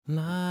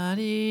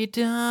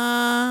La-di-da.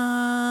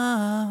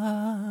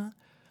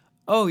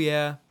 Oh,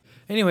 yeah.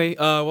 Anyway,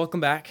 welcome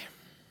back.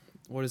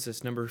 What is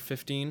this, number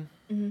 15?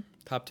 Mm-hmm.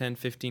 Top 10,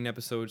 15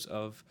 episodes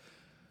of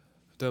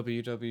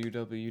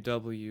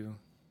WWWW.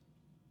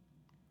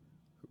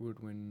 Who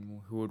would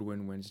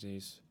win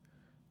Wednesdays?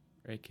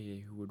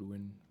 AKA Who Would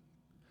Win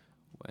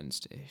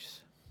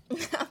Wednesdays?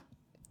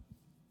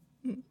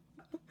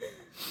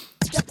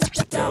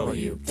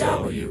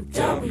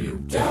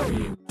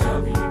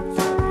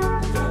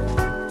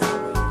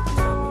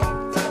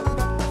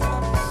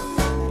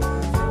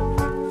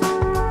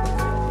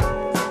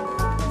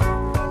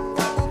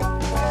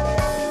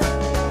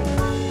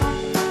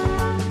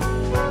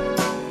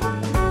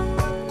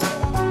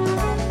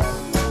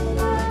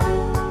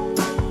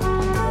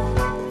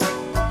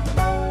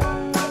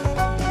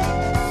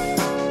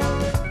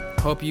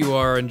 Hope you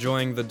are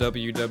enjoying the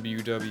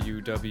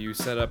WWWW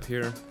setup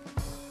here.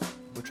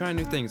 We're trying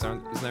new things,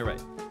 isn't that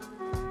right?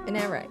 Isn't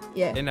that right?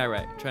 Yeah. Isn't that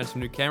right? Trying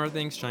some new camera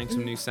things, trying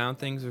some new sound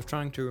things. We're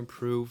trying to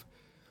improve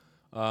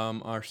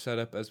our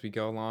setup as we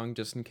go along,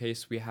 just in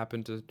case we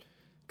happen to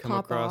come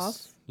Pop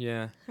across. off.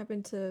 Yeah.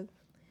 Happen to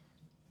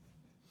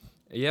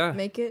Yeah.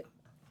 make it.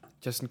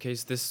 Just in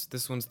case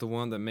this one's the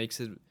one that makes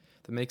it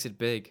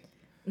big.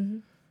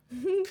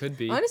 Mm-hmm. Could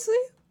be. Honestly,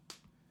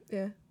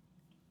 yeah.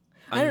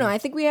 I don't know. I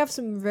think we have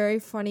some very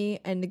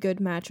funny and good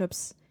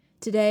matchups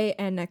today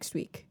and next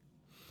week.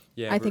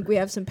 Yeah. I think we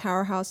have some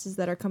powerhouses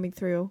that are coming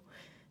through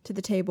to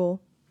the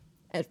table.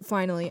 And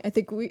finally, I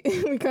think we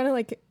kind of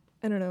like,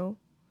 I don't know,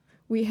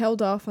 we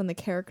held off on the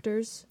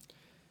characters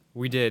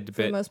we did,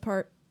 for the but most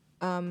part.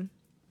 But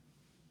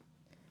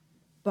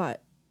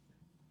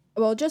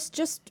well,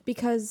 just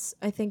because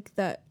I think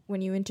that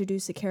when you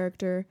introduce a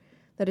character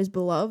that is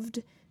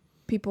beloved,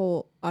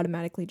 people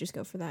automatically just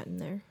go for that in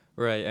there.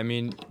 right. I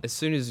mean, as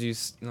soon as you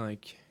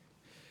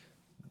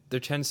there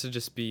tends to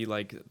just be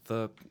like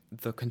the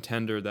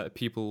contender that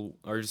people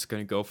are just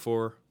gonna go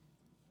for,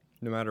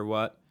 no matter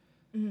what.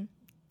 Mm-hmm.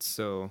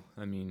 So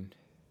I mean,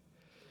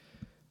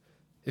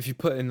 if you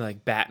put in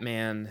like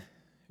Batman,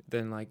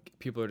 then like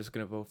people are just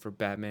gonna vote for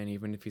Batman,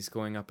 even if he's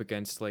going up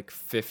against like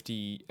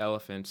 50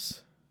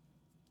 elephants.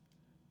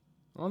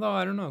 Although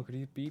I don't know, could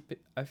he beat?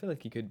 I feel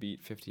like he could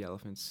beat 50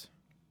 elephants,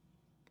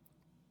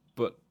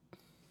 but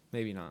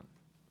maybe not.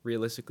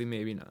 Realistically,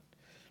 maybe not.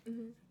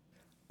 Mm-hmm.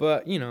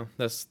 But you know,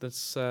 that's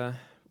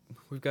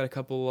we've got a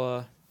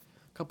couple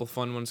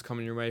fun ones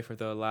coming your way for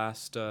the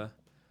last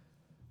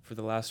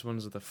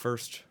ones of the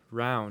first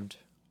round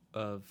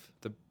of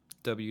the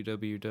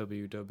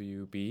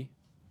WWWWB.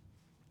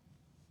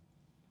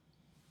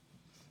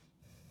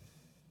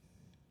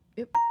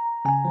 Yep.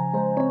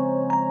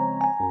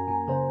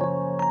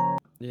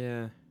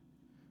 Yeah.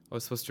 Oh,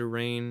 it's supposed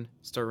to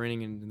start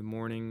raining in the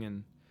morning,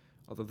 and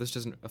although this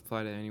doesn't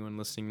apply to anyone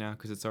listening now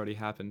because it's already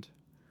happened.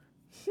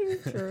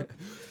 True.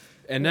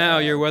 And now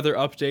your weather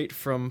update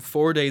from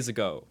 4 days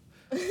ago.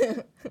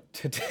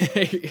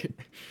 Today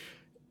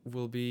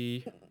will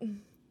be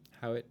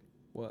how it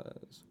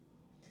was.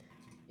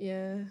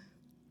 Yeah.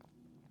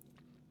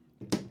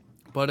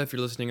 But if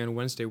you're listening on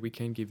Wednesday, we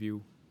can give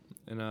you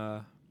an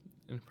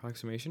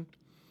approximation.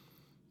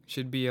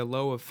 Should be a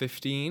low of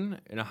 15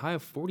 and a high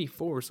of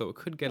 44, so it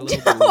could get a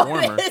little bit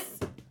warmer.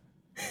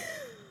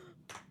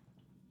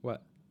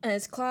 What? And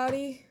it's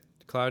cloudy.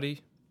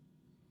 Cloudy.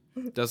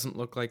 Doesn't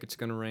look like it's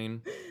gonna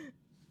rain.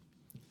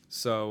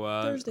 So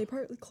Thursday,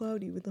 partly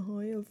cloudy with a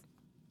high of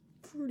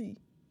 40.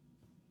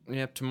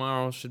 Yep,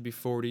 tomorrow should be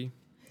 40.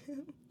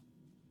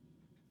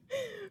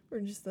 Or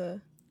just the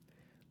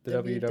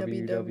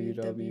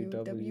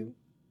WWWWW.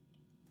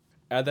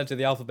 Add that to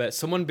the alphabet.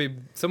 Someone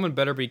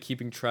better be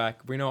keeping track.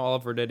 We know all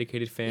of our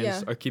dedicated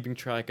fans are keeping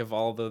track of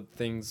all the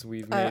things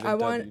we've made. I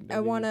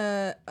want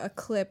a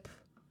clip,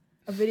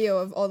 a video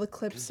of all the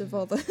clips of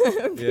all the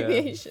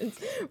abbreviations.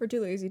 We're too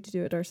lazy to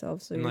do it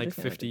ourselves. So in you're like just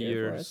gonna have 50 to do it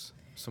for us. years,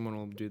 someone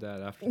will do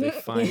that after they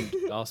find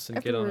us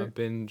and get on a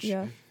binge.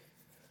 Yeah.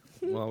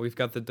 Well, we've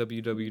got the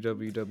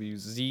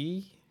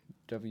WWWWZ,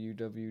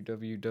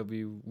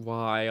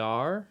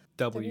 WWWWYR,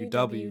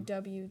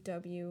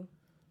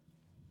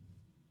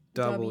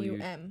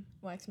 WWWWWM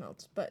wax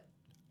melts, but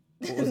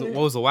What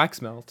was the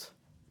wax melt?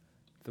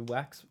 The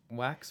wax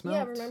melt?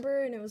 yeah,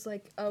 remember? And it was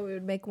like, oh, we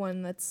would make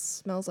one that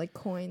smells like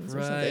coins or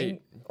Right. something,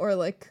 or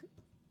like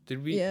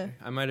Did we? Yeah.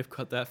 I might have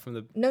cut that from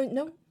the.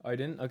 no, I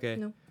didn't. Okay.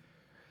 No.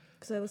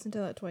 because I listened to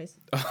that twice.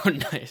 Oh,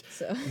 nice.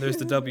 So There's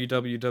the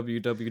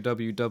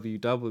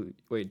WWWWWW.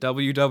 Wait,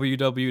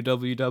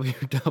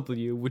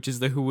 WWWWWW, which is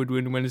the Who Would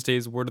Win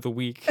Wednesday's Word of the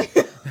Week.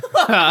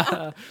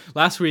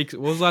 Last week's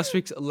was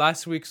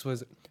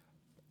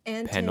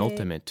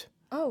penultimate.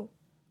 Oh,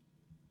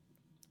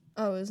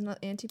 it was not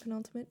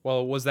anti-penultimate.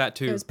 Well, it was that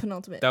too. It was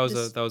penultimate. That was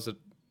Just- a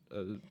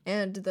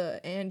and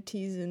the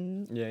antes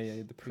and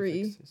the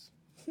Pre. prefixes.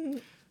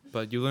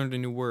 But you learned a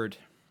new word.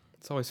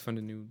 It's always fun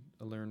to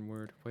learn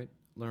word. Wait,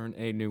 learn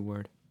a new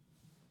word.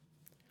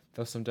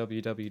 That was some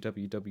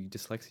www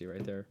dyslexia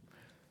right there.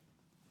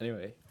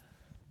 Anyway,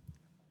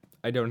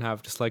 I don't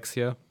have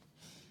dyslexia.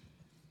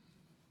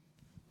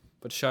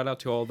 But shout out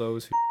to all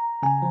those who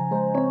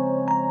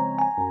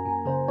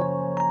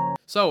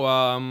So,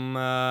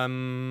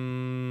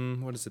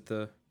 what is it?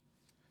 The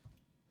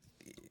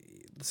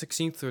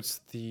 16th. So it's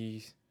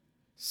the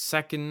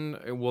second.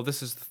 Well,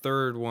 this is the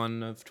third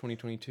one of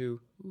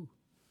 2022. Ooh,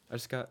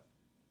 it's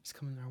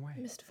coming our way.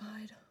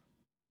 Mystified.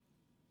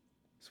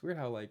 It's weird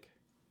how like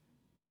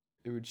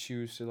it would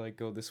choose to like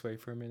go this way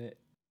for a minute.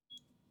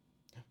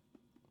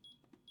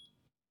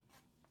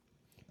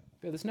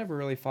 Yeah, this never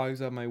really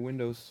fogs up my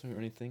windows or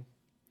anything.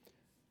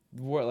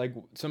 What like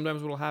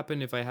sometimes what'll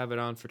happen if I have it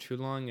on for too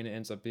long and it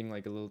ends up being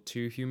like a little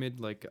too humid,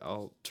 like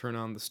I'll turn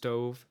on the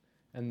stove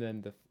and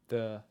then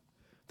the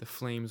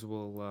flames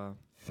will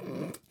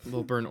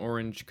burn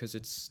orange because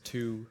it's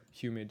too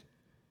humid.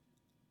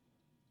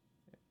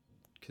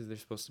 Because they're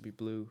supposed to be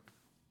blue.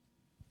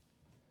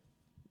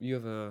 You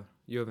have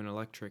an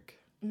electric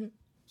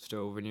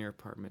stove in your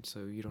apartment,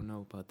 so you don't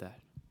know about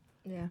that.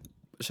 Yeah.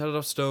 Shout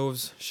out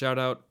stoves, shout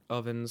out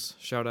ovens,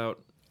 shout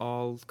out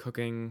all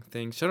cooking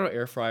things, shout out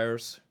air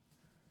fryers.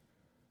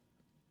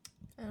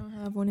 I don't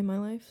have one in my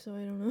life, so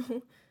I don't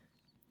know.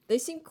 They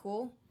seem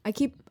cool. I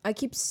keep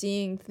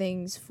seeing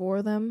things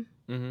for them.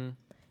 Mm-hmm.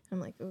 I'm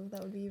like, oh,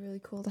 that would be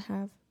really cool to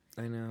have.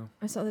 I know.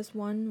 I saw this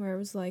one where it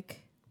was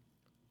like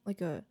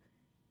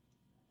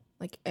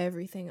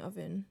everything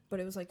oven, but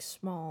it was like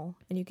small,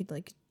 and you could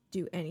like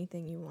do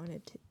anything you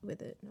wanted to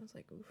with it. And I was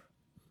like, oof,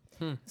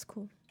 that's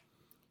cool.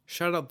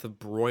 Shout out the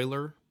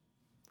broiler.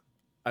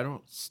 I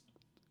don't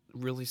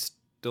really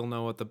still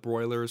know what the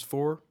broiler is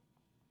for,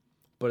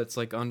 but it's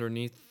like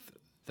underneath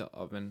the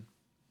oven.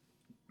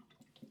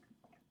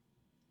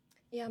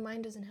 Yeah,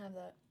 mine doesn't have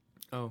that.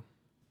 Oh,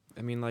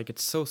 I mean, like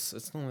it's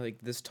only like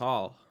this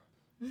tall.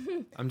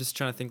 I'm just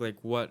trying to think like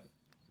what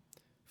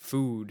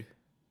food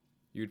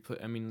you'd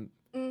put. I mean,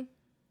 I'm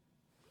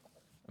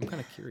kind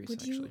of curious. Would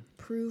actually. you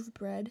prove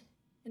bread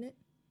in it?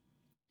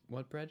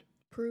 What bread?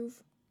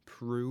 Prove.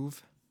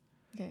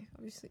 Okay,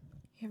 obviously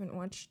you haven't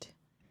watched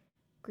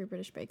Great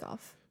British Bake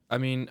Off. I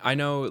mean, I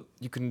know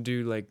you can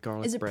do like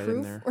garlic Is it bread proof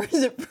in there. or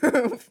is it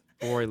proof?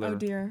 Broiler. Oh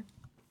dear.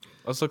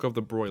 Let's look up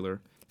the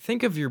broiler.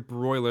 Think of your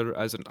broiler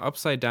as an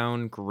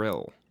upside-down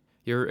grill.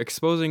 You're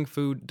exposing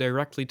food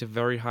directly to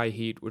very high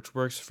heat, which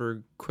works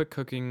for quick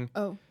cooking,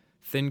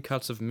 thin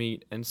cuts of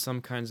meat, and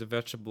some kinds of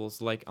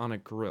vegetables like on a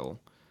grill.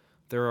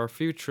 There are a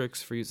few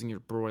tricks for using your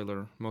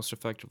broiler most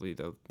effectively,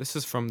 though. This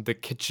is from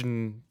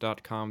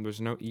thekitchen.com.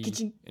 There's no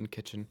E in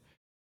kitchen.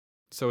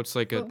 So it's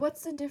like But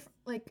what's the difference?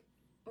 Like,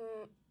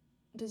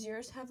 does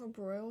yours have a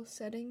broil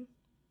setting?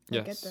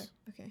 Like yes.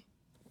 Okay.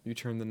 You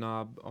turn the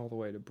knob all the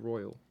way to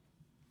broil.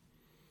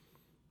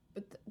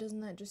 But doesn't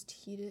that just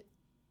heat it?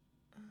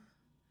 I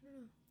don't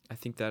know. I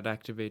think that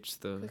activates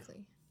the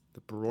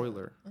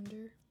broiler.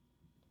 Under.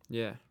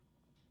 Yeah.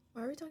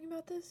 Why are we talking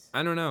about this?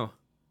 I don't know.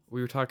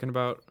 We were talking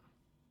about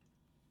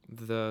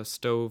the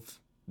stove,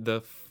 the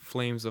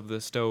flames of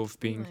the stove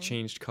being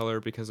changed color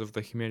because of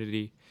the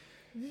humidity.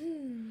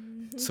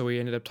 So we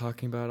ended up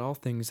talking about all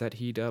things that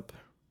heat up.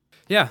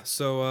 Yeah,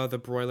 so the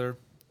broiler,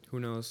 who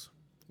knows?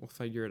 We'll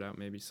figure it out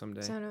maybe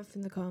someday. Sound off in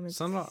the comments.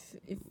 Sound off.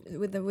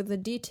 With a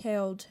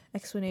detailed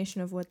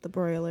explanation of what the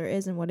broiler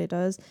is and what it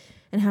does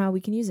and how we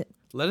can use it.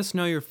 Let us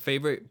know your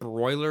favorite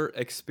broiler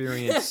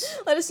experience.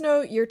 Let us know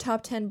your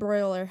top 10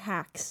 broiler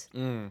hacks.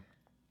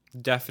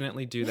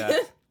 Definitely do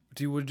that.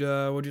 Would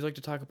you like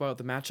to talk about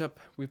the matchup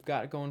we've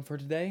got going for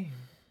today?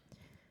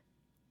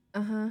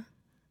 Today's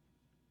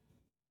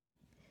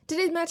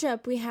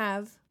matchup, we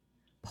have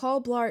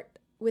Paul Blart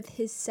with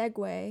his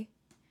Segway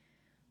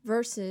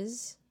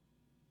versus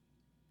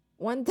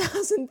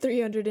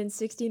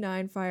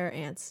 1,369 fire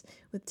ants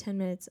with 10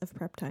 minutes of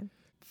prep time.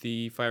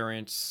 The fire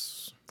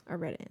ants are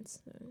red ants.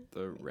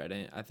 The red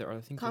ant, I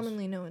think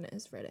commonly known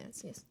as red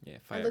ants. Yes. Yeah,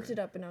 fire. I looked it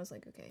up and I was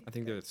like, okay. I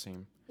think they're the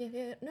same.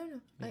 Yeah. No.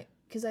 Yeah.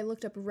 Because I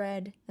looked up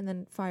red and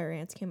then fire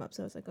ants came up,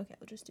 so I was like, okay,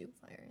 I'll just do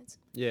fire ants.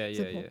 Yeah.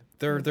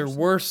 They're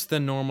worse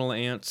than normal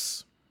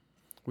ants.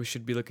 We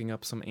should be looking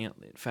up some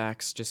ant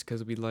facts just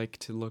because we like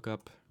to look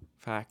up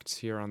facts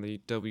here on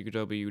the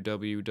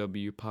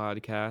WWWW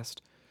podcast.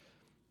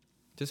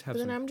 Just have. But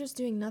then I'm just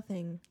doing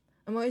nothing.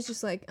 I'm always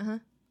just like,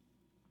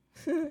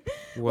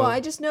 Well, I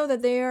just know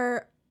that they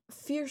are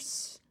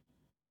fierce.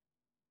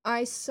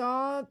 I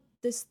saw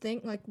this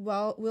thing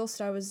whilst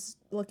I was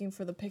looking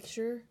for the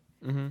picture.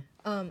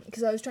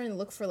 Because I was trying to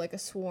look for like a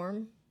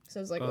swarm. So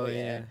I was like,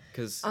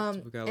 because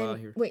we got a lot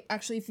here. Wait,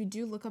 actually, if you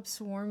do look up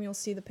swarm, you'll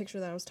see the picture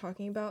that I was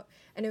talking about,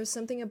 and it was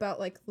something about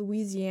like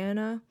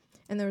Louisiana,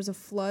 and there was a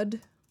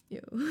flood.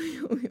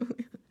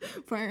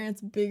 Fire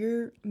ants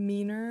bigger,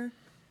 meaner,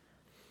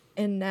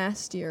 and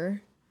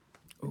nastier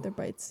with their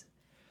bites.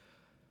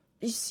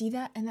 Did you see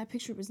that? And that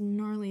picture was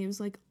gnarly. It was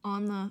like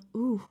on the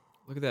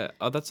Look at that.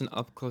 Oh, that's an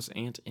up close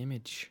ant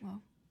image.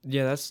 Wow.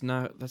 Yeah, that's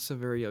a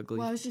very ugly.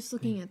 Well, I was just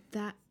looking at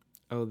that.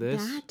 Oh,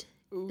 this? That?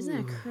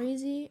 Isn't that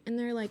crazy? And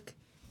they're like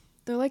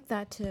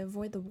that to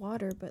avoid the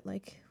water, but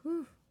like,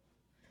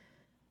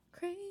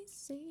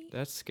 crazy.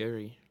 That's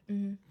scary.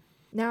 Mm-hmm.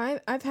 Now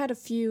I've had a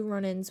few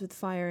run-ins with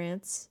fire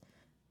ants.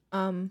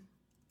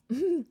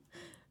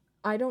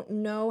 I don't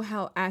know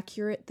how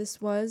accurate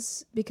this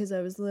was because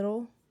I was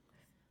little,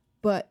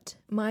 but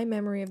my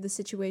memory of the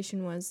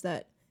situation was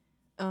that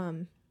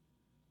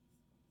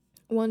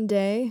one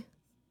day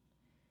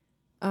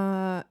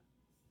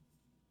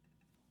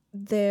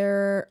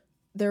there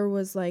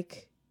was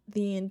like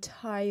the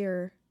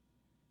entire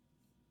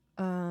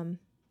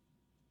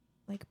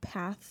like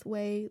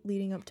pathway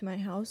leading up to my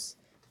house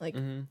like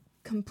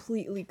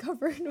completely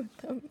covered with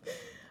them.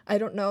 I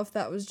don't know if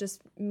that was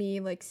just me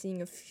like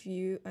seeing a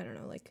few, I don't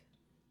know, like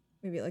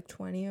maybe like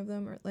 20 of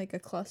them or like a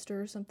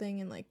cluster or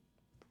something and like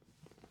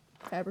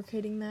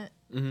fabricating that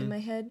in my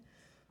head,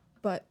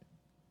 but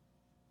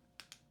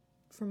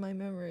from my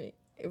memory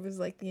it was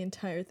like the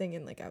entire thing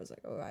and like I was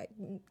like, oh, I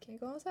can't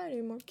go outside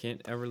anymore.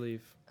 Can't ever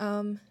leave.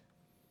 The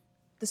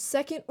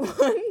second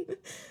one,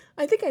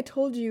 I think I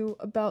told you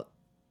about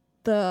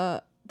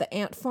the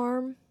ant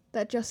farm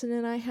that Justin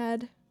and I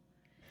had.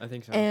 I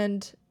think so.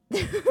 And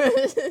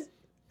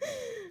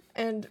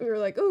and we were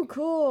like, oh,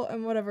 cool,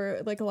 and whatever.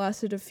 It, like,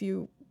 lasted a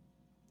few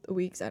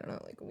weeks. I don't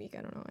know, like a week.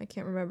 I don't know. I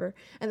can't remember.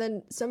 And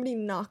then somebody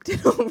knocked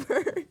it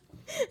over.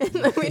 And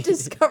then we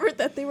discovered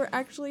that they were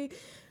actually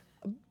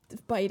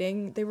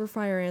biting. They were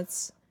fire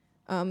ants.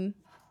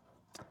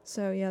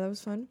 So, yeah, that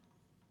was fun.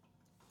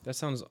 That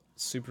sounds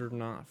super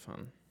not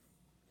fun.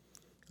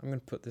 I'm going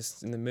to put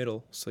this in the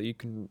middle so you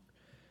can...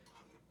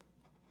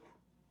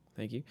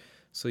 Thank you.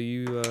 So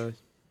we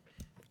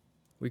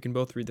can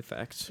both read the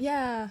facts.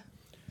 Yeah.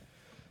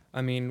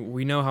 I mean,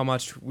 we know how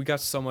much... We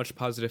got so much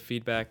positive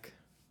feedback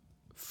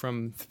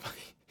from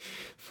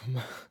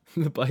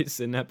the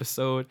bison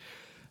episode.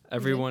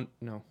 Everyone...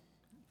 No.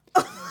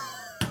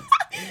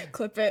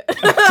 Clip it.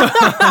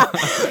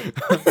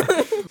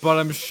 But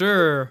I'm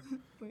sure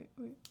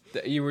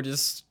that you were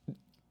just...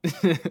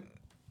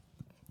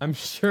 I'm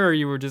sure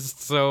you were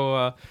just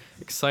so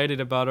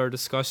excited about our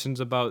discussions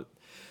about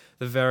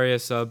the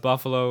various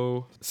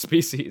buffalo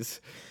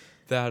species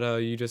that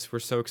you just were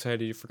so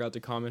excited you forgot to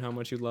comment how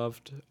much you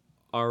loved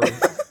our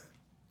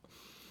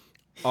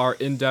our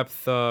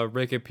in-depth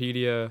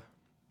Wikipedia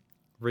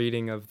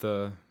reading of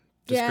the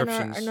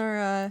descriptions. Yeah, and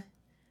our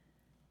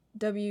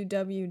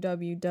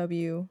www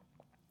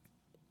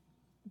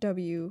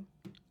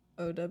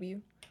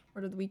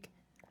word of the week.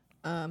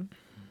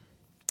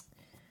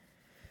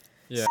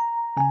 Yeah.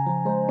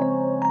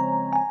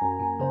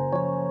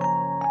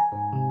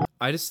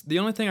 The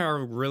only thing I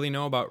really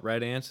know about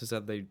red ants is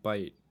that they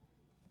bite.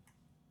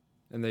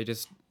 And they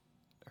just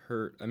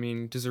hurt. I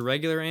mean, does a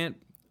regular ant...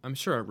 I'm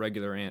sure a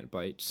regular ant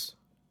bites.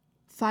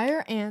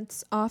 Fire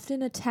ants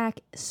often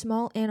attack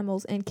small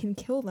animals and can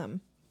kill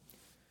them.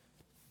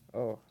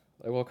 Oh,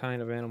 like what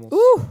kind of animals?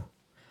 Ooh!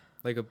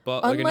 Like a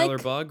bug, like another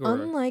bug, or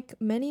unlike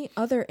many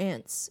other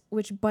ants,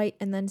 which bite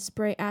and then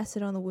spray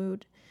acid on the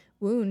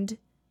wound,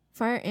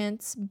 fire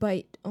ants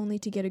bite only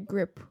to get a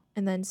grip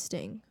and then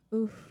sting.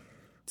 Oof!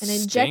 And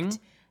inject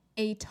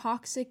a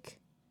toxic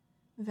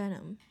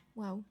venom.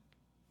 Wow.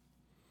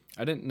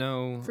 I didn't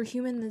know. For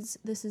humans,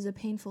 this is a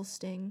painful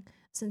sting,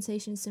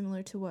 sensation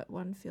similar to what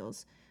one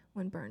feels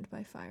when burned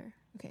by fire.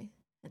 Okay,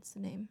 that's the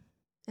name.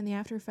 And the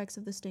after effects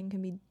of the sting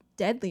can be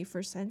deadly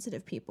for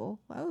sensitive people.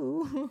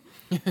 Whoa.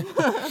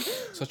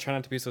 So try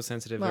not to be so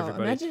sensitive, wow,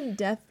 everybody. Imagine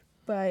death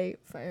by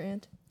fire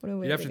ant. What a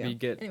way You'd have to to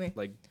go. get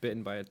like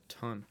bitten by a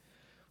ton.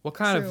 What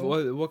kind True.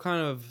 of what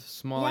kind of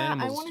small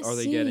animals are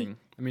they getting?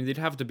 I mean, they'd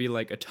have to be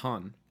like a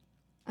ton.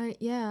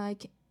 Yeah,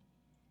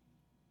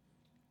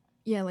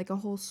 like a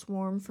whole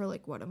swarm for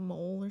like what, a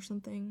mole or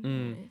something.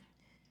 I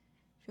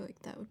feel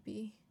like that would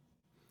be.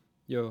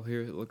 Yo,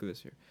 here, look at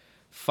this here.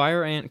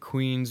 Fire ant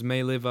queens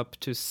may live up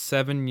to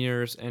 7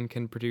 years and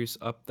can produce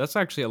up... That's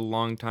actually a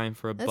long time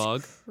for a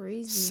bug. That's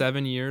crazy.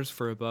 7 years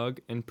for a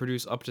bug and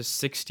produce up to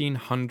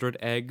 1,600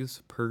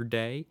 eggs per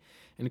day.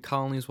 And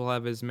colonies will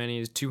have as many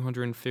as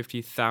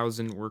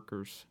 250,000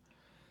 workers.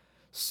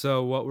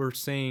 So what we're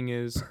saying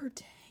is... Per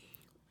day.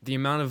 The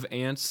amount of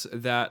ants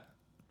that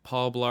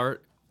Paul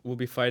Blart will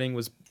be fighting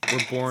were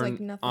born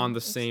like on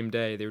the same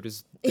day. They were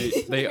just...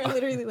 They're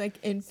literally like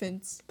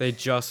infants. They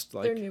just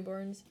like... They're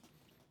newborns.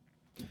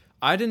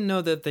 I didn't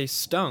know that they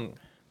stung.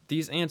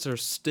 These ants are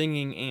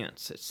stinging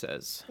ants, it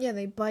says. Yeah,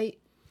 they bite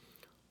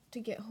to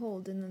get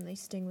hold, and then they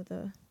sting with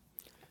a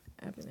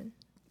abdomen.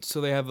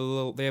 So they have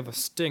a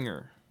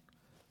stinger,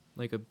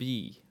 like a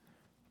bee.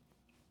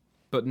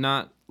 But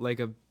not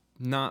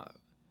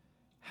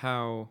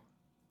how...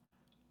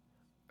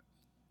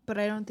 But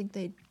I don't think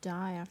they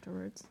die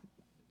afterwards.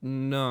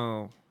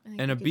 No.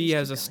 And a bee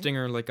has a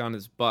stinger like on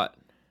his butt.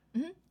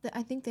 Mm-hmm.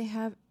 I think they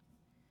have...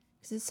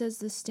 Because it says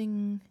the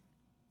sting...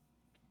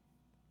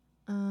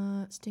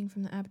 sting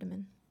from the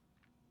abdomen.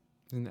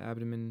 In the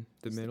abdomen,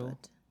 the middle?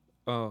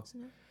 The oh,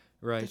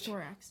 right. The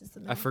thorax is the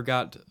middle. I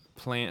forgot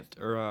plant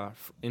or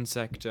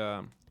insect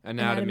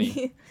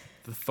anatomy.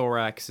 The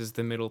thorax is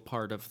the middle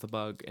part of the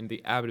bug, and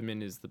the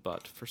abdomen is the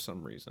butt for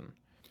some reason.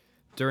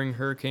 During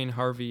Hurricane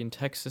Harvey in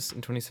Texas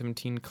in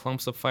 2017,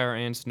 clumps of fire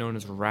ants known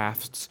as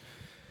rafts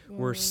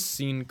were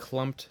seen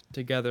clumped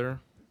together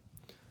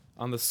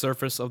on the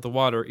surface of the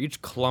water.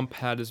 Each clump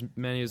had as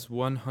many as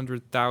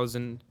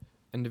 100,000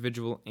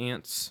 individual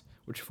ants,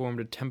 which formed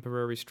a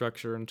temporary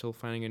structure until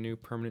finding a new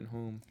permanent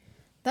home.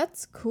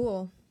 That's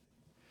cool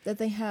that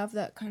they have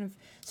that kind of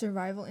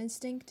survival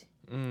instinct.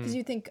 Because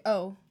you think,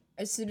 oh,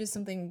 as soon as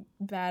something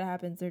bad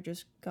happens, they're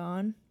just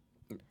gone.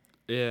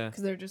 Yeah.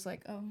 Because they're just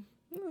like, oh.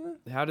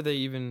 How do they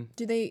even...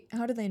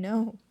 How do they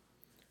know? What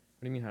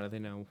do you mean, how do they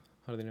know?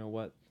 How do they know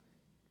what?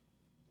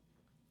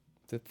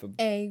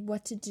 A,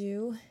 what to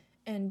do,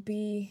 and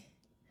B,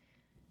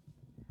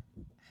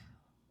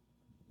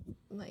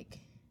 like,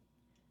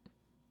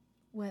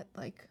 what,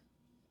 like,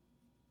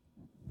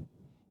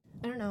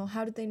 I don't know,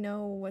 how did they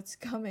know what's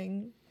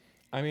coming?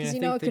 I mean, because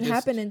you know it could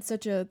happen in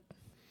such a...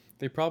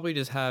 They probably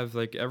just have,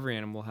 like, every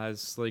animal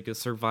has, like, a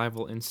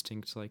survival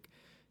instinct. Like,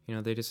 you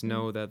know, they just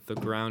know that the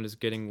ground is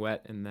getting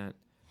wet and that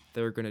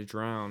they're going to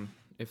drown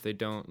if they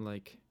don't,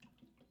 like,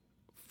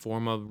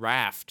 form a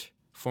raft,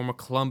 form a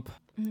clump.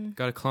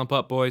 Got to clump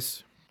up,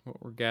 boys.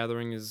 What we're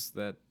gathering is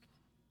that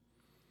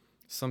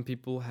some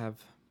people have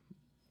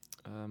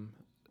an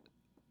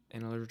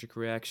allergic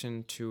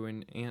reaction to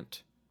an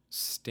ant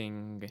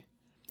sting.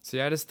 See,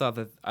 I thought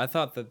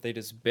that they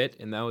just bit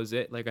and that was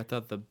it. Like, I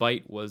thought the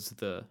bite was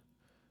the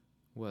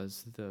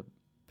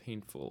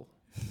painful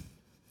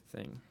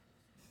thing.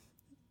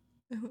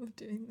 I love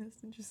doing this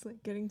and just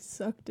like getting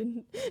sucked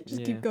and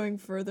just keep going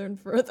further and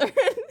further.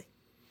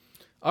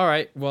 All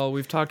right. Well,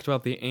 we've talked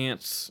about the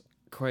ants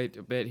quite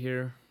a bit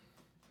here.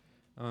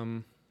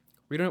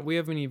 We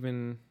haven't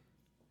even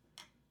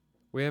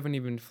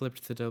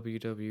flipped the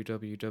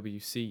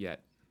WWWWC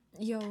yet.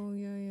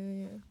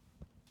 Yo.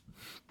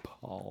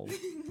 Paul.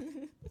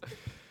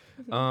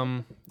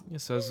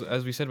 So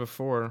as we said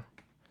before,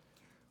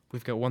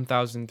 we've got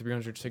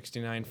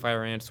 1,369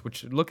 fire ants,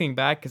 which looking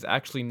back is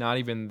actually not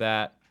even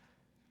that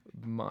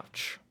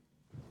much.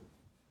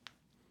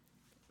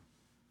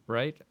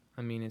 Right?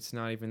 I mean, it's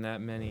not even that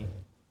many.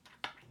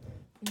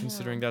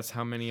 Considering that's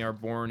how many are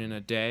born in a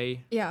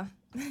day. Yeah,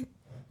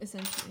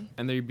 essentially.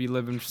 And they'd be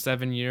living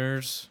 7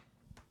 years.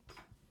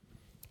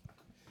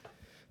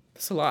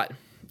 That's a lot.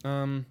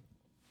 So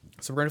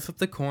we're going to flip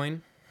the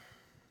coin.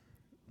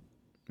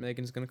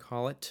 Megan's going to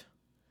call it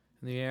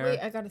in the air. Wait,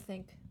 I got to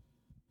think.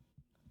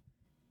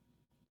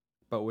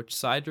 But which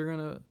side you're going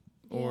to...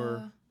 Or...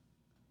 Yeah.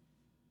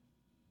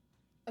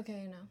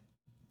 Okay, no.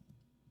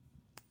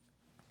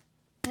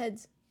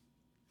 Heads.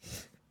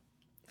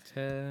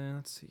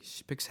 Let's see.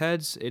 She picks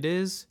heads. It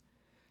is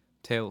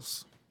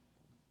tails.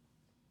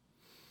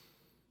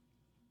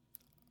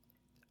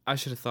 I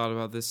should have thought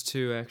about this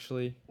too,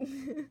 actually.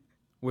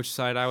 Which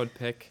side I would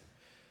pick.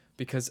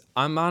 Because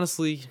I'm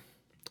honestly...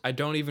 I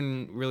don't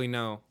even really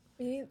know.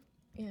 Yeah.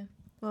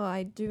 Well,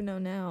 I do know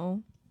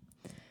now.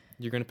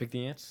 You're going to pick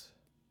the ants?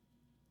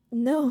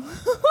 No.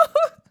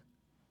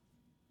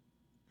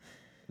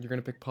 You're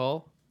going to pick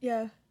Paul?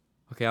 Yeah.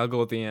 Okay, I'll go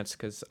with the ants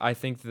because I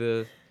think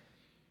they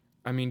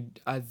end and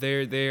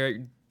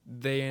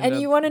up...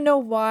 you want to know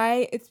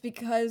why? It's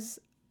because,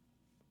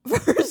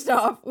 first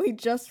off, we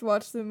just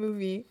watched the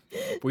movie.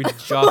 We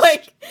just...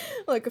 like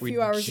a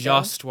few hours ago. We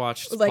just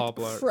watched Paul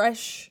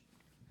Blart.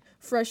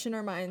 Fresh in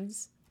our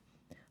minds.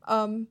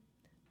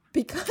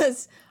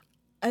 Because,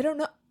 I don't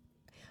know,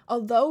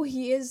 although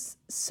he is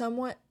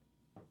somewhat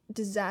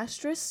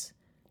disaster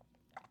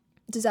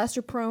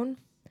prone,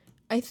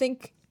 I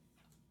think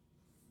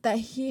that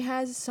he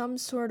has some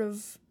sort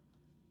of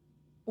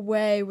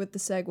way with the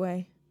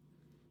Segway.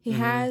 He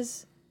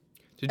has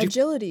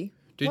agility.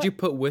 Did you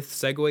put with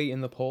Segway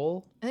in the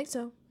poll? I think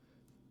so.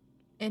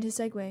 And his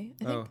Segway,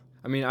 I think.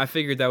 I mean, I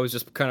figured that was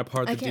just kind of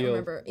part of the deal. I can't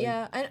remember. Like,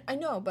 yeah, I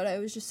know, but I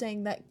was just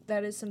saying that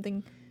is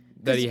something...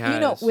 that he has. You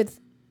know, with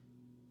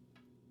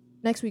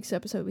next week's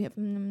episode, we have...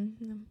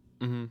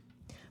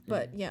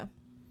 But, yeah.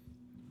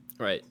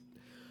 Right.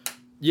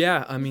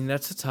 Yeah, I mean,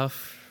 that's a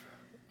tough...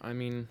 I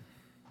mean...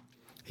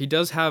 He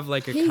does have,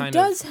 like, a kind of... He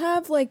does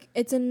have, like,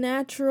 it's a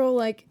natural,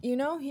 like, you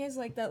know, he has,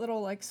 like, that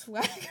little, like,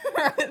 swagger.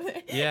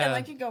 Yeah. And,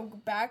 like, he go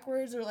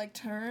backwards or, like,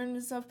 turn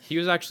and stuff. He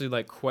was actually,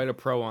 like, quite a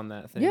pro on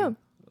that thing. Yeah.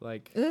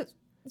 Like...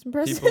 It's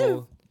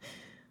impressive.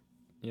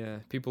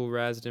 People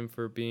razzed him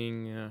for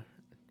being a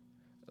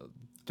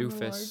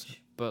doofus.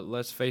 But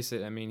let's face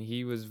it, I mean,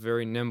 he was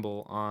very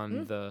nimble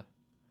on the...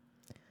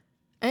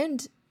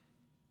 And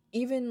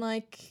even,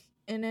 like,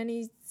 in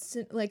any,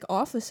 like,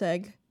 office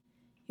egg,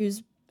 he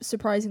was...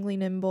 surprisingly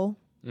nimble.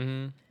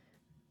 Given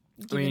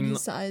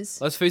his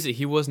size. Let's face it,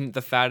 he wasn't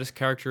the fattest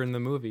character in the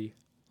movie.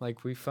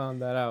 Like, we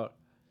found that out.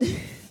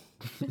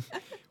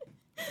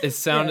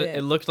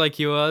 It looked like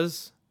he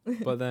was,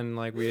 but then,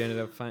 like, we ended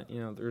up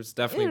finding, there's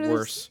definitely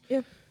worse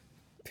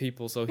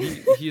people. So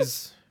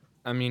he's,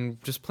 I mean,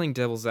 just playing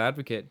devil's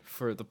advocate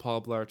for the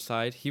Paul Blart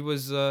side. He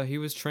was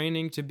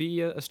training to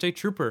be a state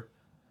trooper.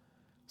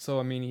 So,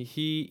 I mean,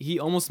 he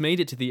almost made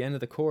it to the end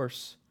of the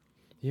course.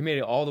 He made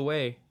it all the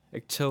way.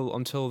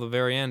 Until the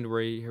very end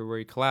where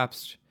he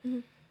collapsed.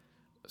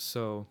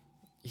 So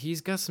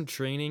he's got some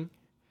training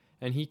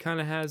and he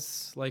kind of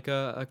has like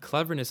a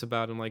cleverness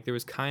about him. Like there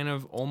was kind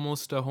of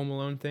almost a Home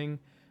Alone thing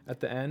at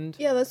the end.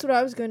 Yeah, that's what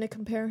I was going to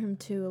compare him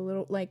to a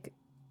little, like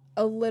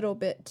a little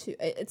bit too.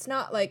 It's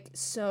not like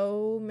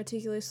so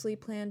meticulously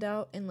planned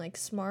out and like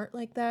smart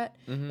like that.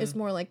 Mm-hmm. It's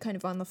more like kind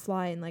of on the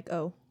fly and like,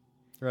 oh,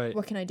 Right.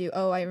 what can I do?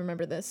 Oh, I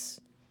remember this.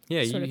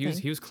 Yeah, sort of he was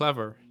thing. he was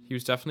clever. He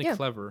was definitely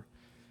clever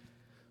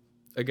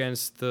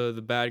against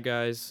the bad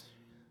guys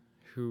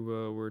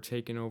who were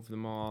taking over the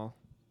mall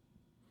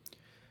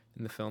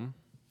in the film.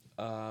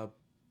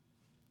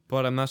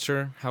 But I'm not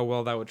sure how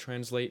well that would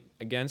translate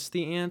against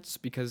the ants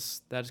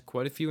because that's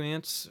quite a few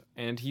ants,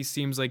 and he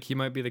seems like he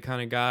might be the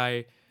kind of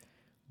guy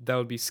that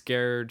would be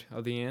scared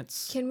of the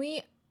ants. Can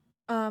we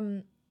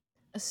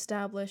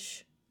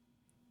establish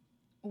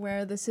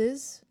where this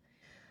is?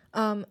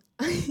 I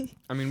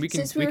mean, we can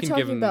Since we were can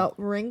talking give him about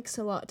rinks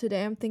a lot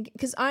today, I'm thinking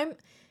because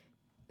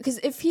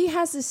if he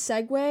has this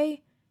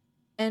segue,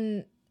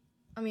 and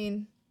I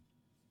mean,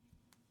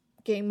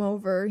 game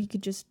over, he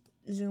could just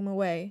zoom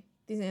away.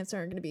 These ants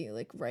aren't going to be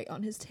like right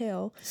on his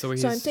tail. So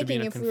I'm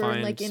thinking if we were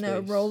in, like in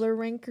a roller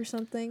rink or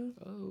something.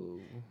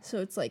 Oh. So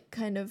it's like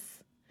kind of,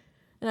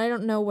 and I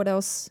don't know what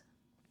else.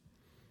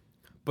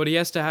 But he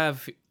has to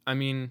have. I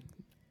mean,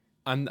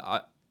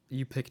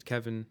 you picked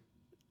Kevin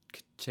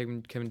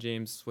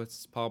James.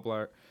 What's Paul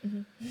Blart?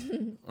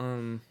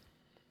 Mm-hmm.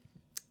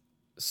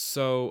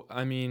 So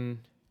I mean,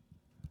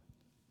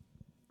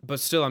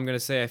 but still, I'm gonna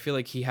say I feel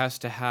like he has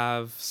to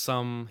have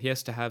some. He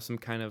has to have some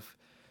kind of.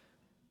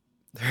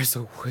 There's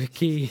a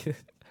wiki.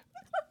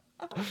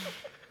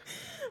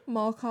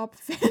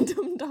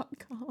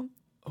 Mallcopfandom.com.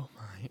 Oh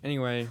my.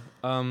 Anyway,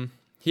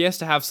 he has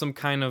to have some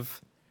kind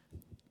of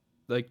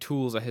like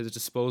tools at his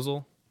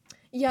disposal.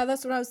 Yeah,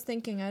 that's what I was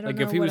thinking. I don't know.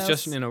 Like if he was what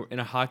just else. in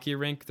a hockey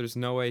rink, there's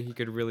no way he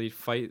could really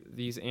fight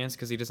these ants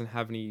because he doesn't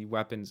have any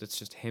weapons. It's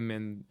just him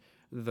and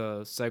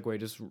the Segway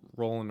just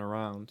rolling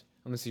around,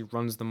 unless he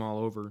runs them all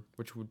over,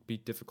 which would be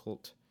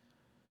difficult.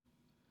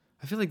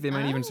 I feel like they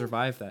might even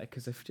survive that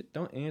because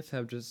don't ants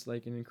have just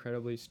like an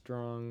incredibly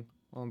strong?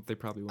 Well, they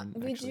probably wouldn't.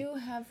 We actually. do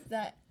have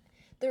that.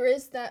 There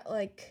is that,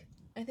 like,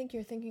 I think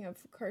you're thinking of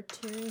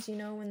cartoons, you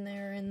know, when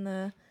they're in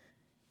the.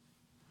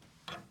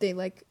 They,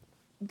 like,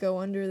 go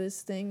under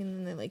this thing and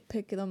then they, like,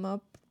 pick them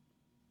up.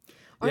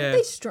 Aren't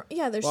they strong?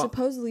 Yeah, they're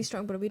supposedly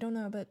strong, but we don't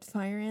know about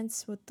fire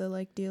ants, what the,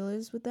 like, deal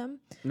is with them.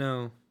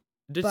 No.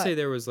 It did say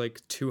there was, like,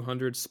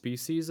 200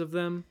 species of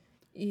them.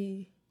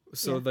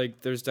 So,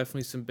 like, there's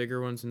definitely some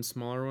bigger ones and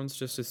smaller ones,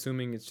 just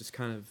assuming it's just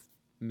kind of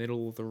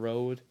middle of the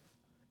road,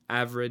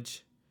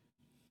 average.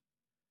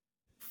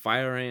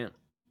 Fire ant.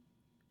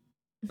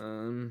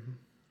 I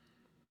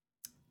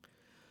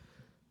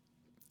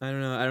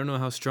don't know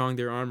how strong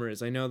their armor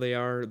is. I know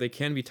they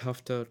can be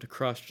tough to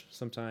crush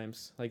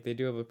sometimes. Like, they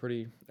do have a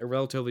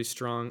relatively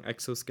strong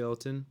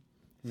exoskeleton.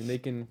 I mean, they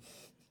can...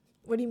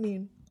 What do you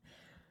mean?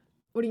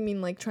 What do you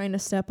mean, like trying to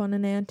step on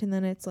an ant and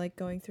then it's like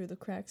going through the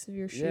cracks of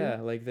your shoe?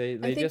 Yeah, like they I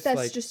think just that's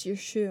like... just your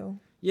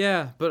shoe.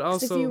 Yeah, but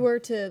also... if you were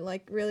to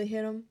like really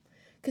hit them,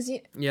 because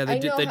they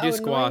do squash.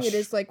 Annoying it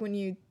is like when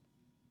you're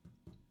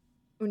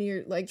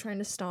like trying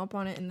to stomp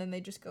on it and then they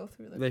just go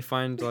through. They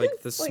find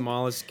like the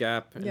smallest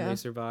gap and they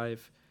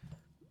survive.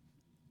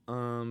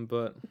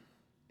 But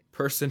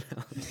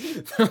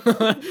personality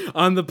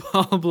on the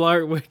Paul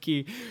Blart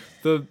wiki,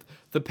 the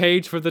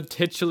page for the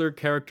titular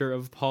character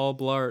of Paul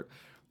Blart.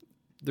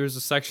 There's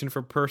a section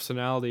for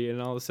personality, and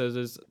all it says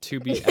is to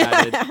be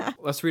added.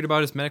 Let's read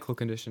about his medical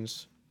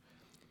conditions.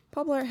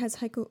 Paul Blart has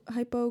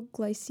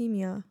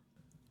hypoglycemia.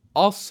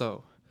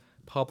 Also,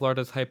 Paul Blart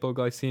has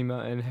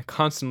hypoglycemia and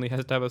constantly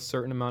has to have a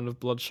certain amount of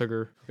blood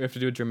sugar. We have to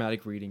do a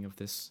dramatic reading of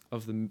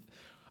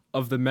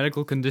the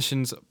medical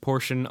conditions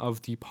portion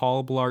of the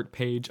Paul Blart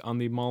page on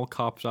the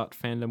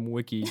mallcop.fandom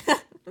wiki.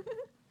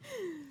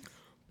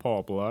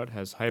 Paul Blart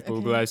has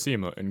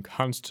hypoglycemia and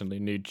constantly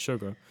needs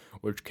sugar,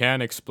 which can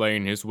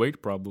explain his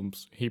weight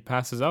problems. He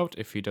passes out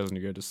if he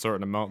doesn't get a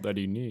certain amount that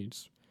he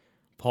needs.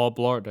 Paul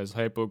Blart has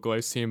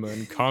hypoglycemia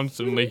and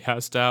constantly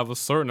has to have a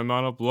certain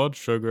amount of blood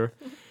sugar.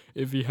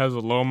 If he has a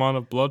low amount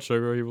of blood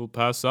sugar, he will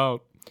pass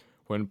out.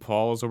 When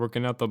Paul is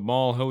working at the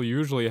mall, he'll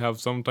usually have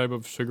some type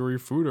of sugary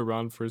food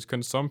around for his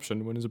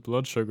consumption when his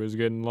blood sugar is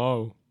getting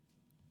low.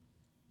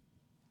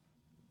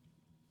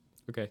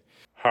 Okay.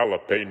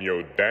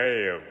 Jalapeno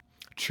damn.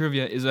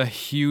 Trivia is a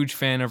huge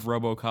fan of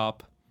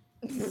RoboCop.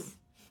 He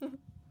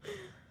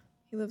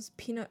loves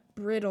peanut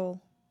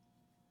brittle.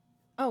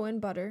 Oh, and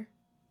butter.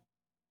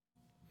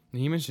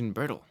 He mentioned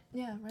brittle.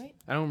 Yeah, right?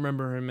 I don't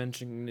remember him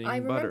mentioning butter. I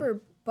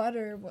remember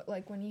butter,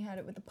 like when he had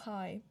it with the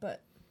pie,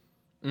 but...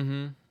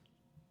 Mm-hmm.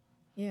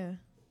 Yeah.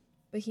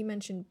 But he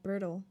mentioned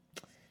brittle.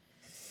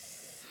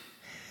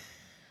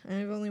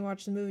 I've only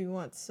watched the movie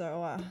once,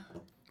 so...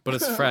 But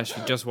it's fresh.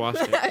 You just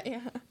watched it.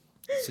 Yeah.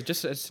 So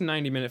it's a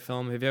 90-minute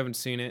film. If you haven't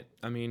seen it,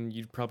 I mean,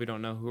 you probably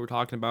don't know who we're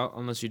talking about,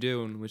 unless you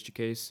do, in which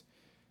case,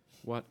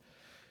 what?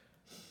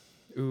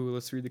 Ooh,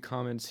 let's read the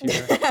comments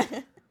here.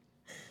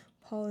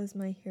 Paul is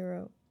my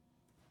hero.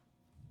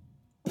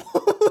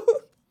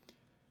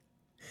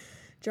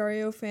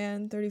 Jario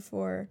fan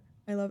 34.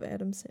 I love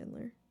Adam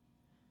Sandler.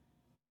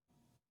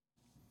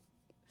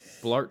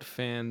 Blart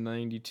fan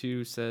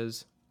 92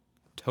 says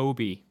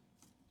Toby.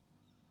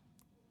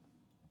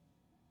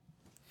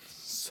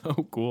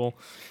 So cool.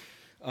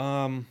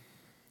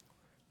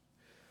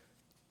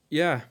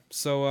 Yeah,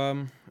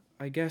 so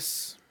I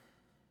guess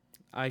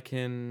I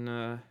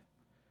can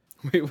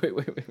wait.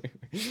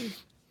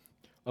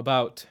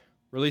 About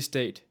release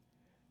date,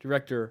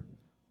 director,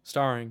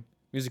 starring,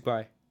 music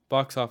by,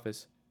 box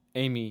office,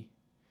 Amy.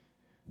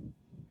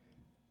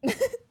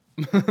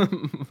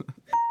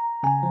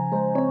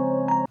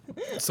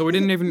 So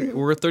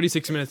we're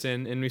 36 minutes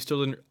in and we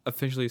still didn't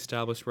officially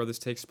establish where this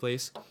takes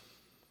place.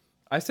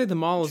 I say the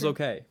mall is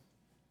okay.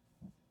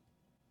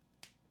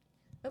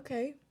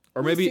 Okay.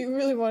 Or maybe if you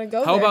really want to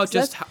go how there, about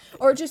just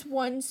or just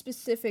one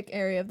specific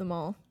area of the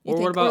mall? You Or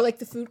think? what about- or like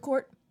the food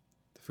court?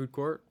 the food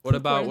court? Food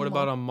court in What the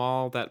about mall. a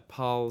mall that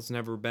Paul's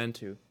never been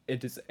to?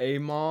 It is a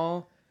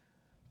mall,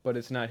 but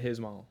it's not his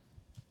mall.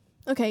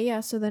 Okay, yeah.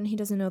 So then he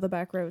doesn't know the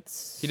back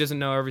roads. He doesn't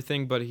know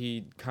everything, but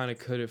he kind of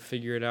could have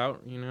figured it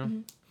out, you know?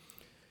 Mhm.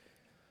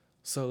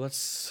 So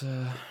let's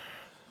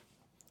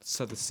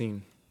set the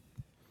scene.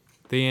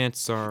 The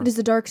ants are... It is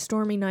a dark,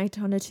 stormy night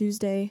on a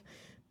Tuesday.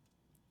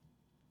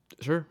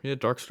 Sure, yeah,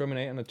 dark stormy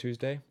night on a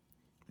Tuesday.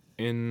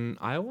 In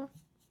Iowa?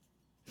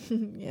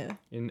 Yeah.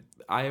 In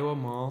Iowa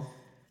Mall.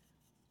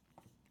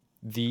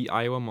 The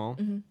Iowa Mall.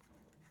 Mm-hmm.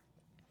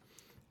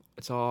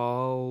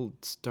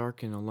 It's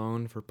dark and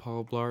alone for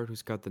Paul Blart,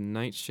 who's got the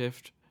night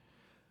shift.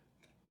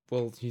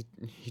 Well, he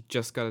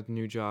just got a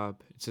new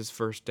job. It's his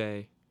first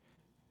day.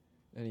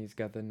 And he's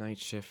got the night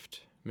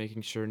shift,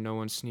 making sure no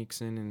one sneaks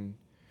in and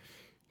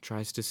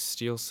tries to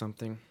steal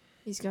something.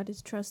 He's got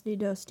his trusty,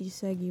 dusty,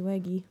 saggy,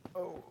 waggy.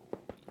 Oh,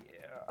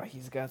 yeah,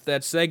 he's got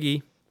that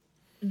seggy.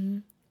 Mm-hmm.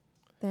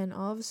 Then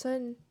all of a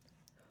sudden,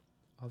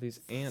 All these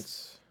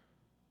ants,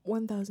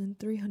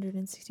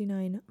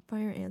 1,369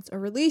 fire ants are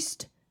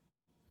released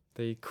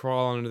they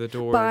crawl under the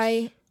doors.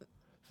 by.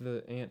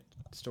 The ant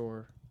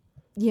store.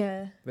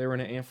 Yeah, They were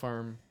in an ant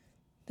farm.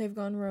 they've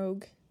gone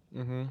rogue.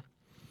 Mm-hmm.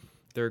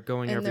 They're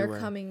going And everywhere. they're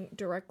coming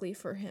directly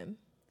for him.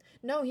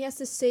 No, he has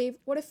to save.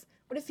 What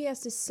if he has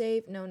to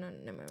save? No,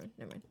 never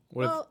mind.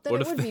 Well, then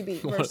it would be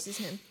Beat versus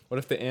him. What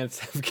if the ants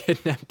have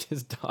kidnapped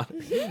his daughter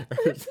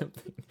or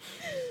something?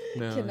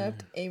 No.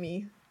 Kidnapped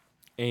Amy.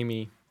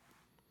 Amy.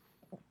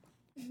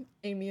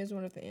 Amy is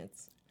one of the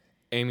ants.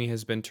 Amy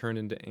has been turned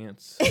into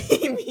ants.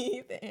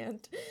 Amy the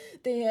ant.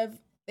 They have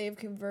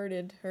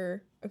converted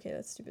her. Okay,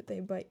 that's stupid. They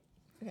bite.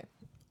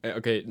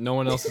 Okay, no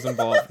one else is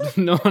involved.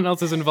 No one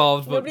else is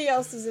involved, but Nobody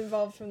else is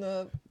involved from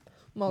the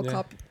Mall Yeah.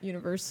 Cop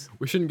universe.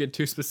 we shouldn't get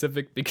too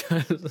specific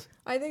because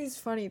I think it's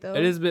funny though.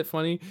 it is a bit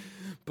funny,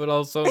 but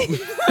also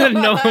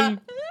no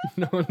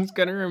one's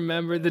gonna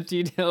remember the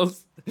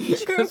details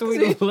because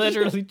we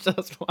literally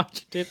just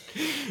watched it.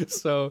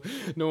 So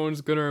no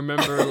one's gonna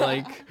remember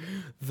like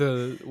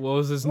what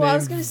was his Well, name? I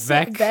was gonna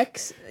say Vec.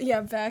 Vex. Yeah,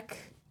 Vec.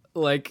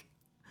 Like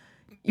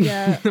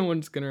Yeah. no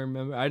one's gonna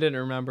remember. I didn't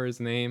remember his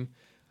name.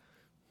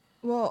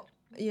 Well,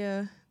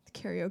 yeah, the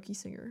karaoke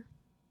singer.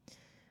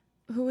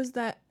 Who was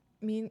that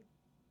mean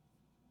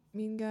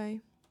guy?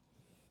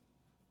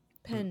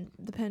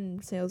 The pen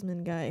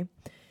salesman guy.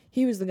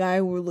 He was the guy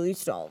who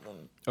released all of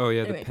them. Oh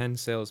yeah, Anyway. the pen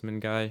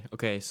salesman guy.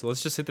 Okay, so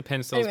let's just say the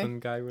pen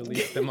salesman guy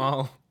released them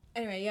all.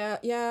 Anyway,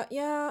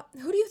 yeah.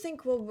 Who do you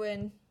think will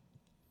win?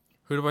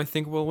 Who do I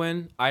think will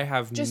win? I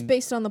have Just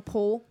based on the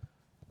poll.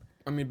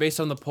 I mean, based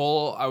on the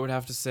poll, I would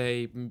have to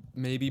say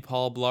maybe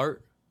Paul Blart.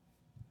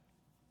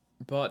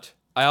 But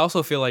I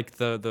also feel like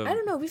the I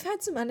don't know. We've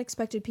had some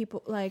unexpected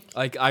people like.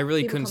 I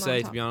really people couldn't come on say,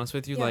 to top. be honest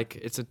with you. Yeah. Like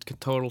it's a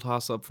total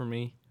toss up for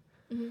me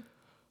Mhm.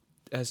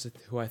 as to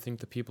who I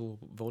think the people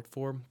will vote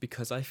for,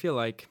 because I feel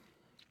like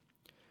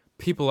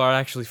people are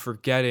actually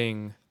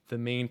forgetting the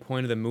main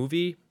point of the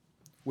movie,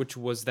 which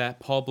was that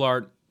Paul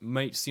Blart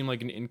might seem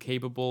like an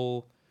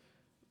incapable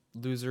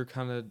loser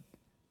kind of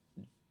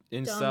dumb,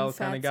 incel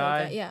kind of fatso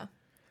guy, Yeah.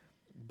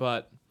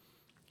 but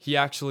he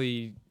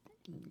actually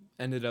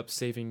ended up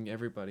saving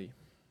everybody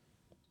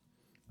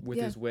with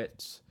Yeah. his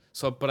wits.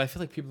 So, but I feel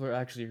like people are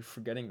actually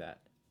forgetting that,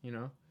 you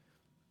know?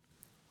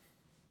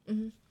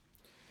 Mm-hmm.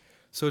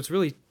 So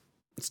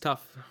it's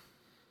tough.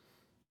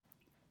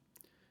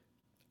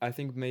 I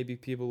think maybe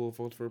people will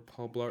vote for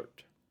Paul Blart.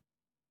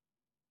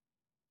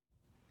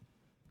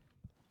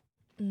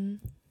 Mm.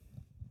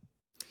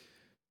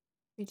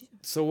 Me too.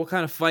 So what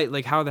kind of fight,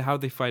 like how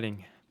they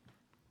fighting?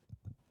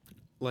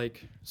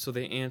 Like, so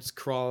the ants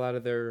crawl out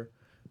of their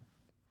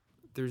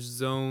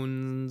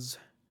zones,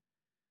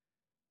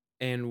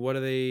 and what are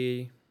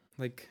they,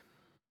 like,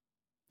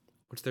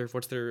 what's their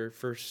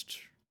first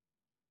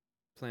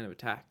plan of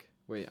attack?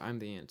 Wait, I'm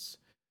the ants.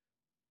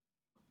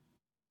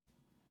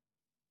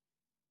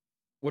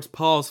 What's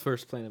Paul's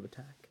first plan of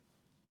attack?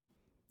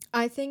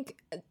 I think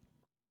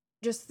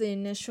just the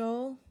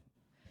initial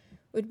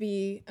would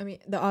be, I mean,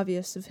 the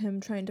obvious of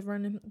him trying to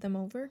run them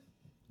over.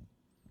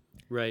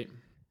 Right.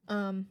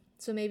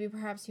 So maybe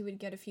perhaps he would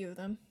get a few of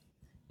them.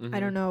 Mhm. I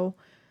don't know.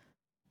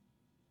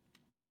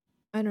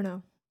 I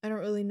don't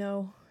really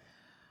know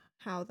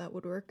how that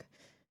would work.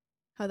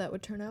 How that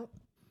would turn out.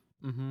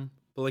 Mm-hmm.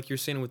 But like you're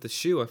saying with the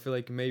shoe, I feel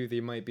like maybe they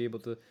might be able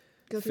to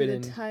Go fit through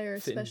in, the tire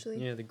fit in,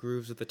 especially. yeah, the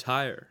grooves of the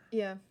tire.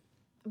 Yeah.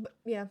 But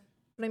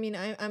But I mean,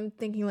 I'm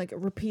thinking like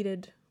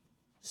repeated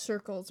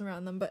circles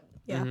around them. But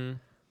yeah. Mhm.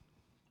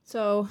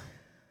 So,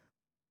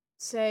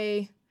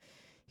 say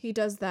he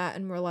does that,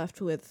 and we're left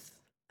with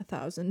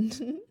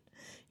 1,000.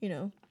 You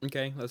know.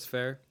 Okay, that's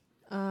fair.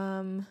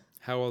 How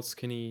else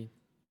can he?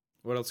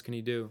 What else can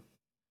he do?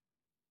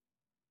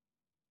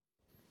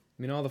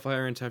 I mean, all the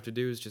fire ants have to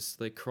do is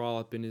just like crawl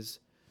up on his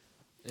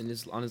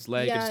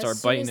leg Yeah, and as start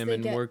soon biting as him they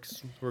and get-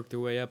 work their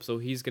way up. So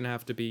he's gonna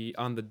have to be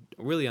on the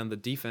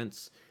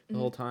defense the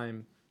whole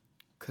time,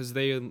 because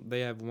they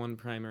have one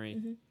primary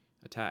Mhm.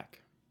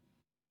 attack.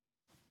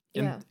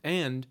 Yeah.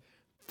 And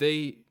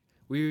we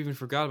even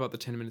forgot about the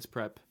 10 minutes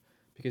prep,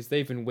 because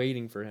they've been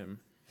waiting for him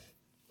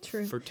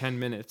True. for 10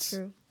 minutes.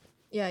 True.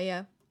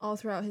 Yeah. All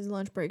throughout his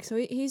lunch break. So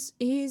he's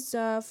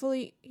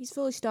fully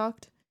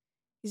stocked.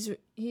 He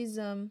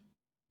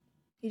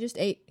just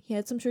ate. He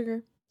had some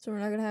sugar, so we're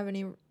not gonna have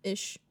any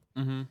ish.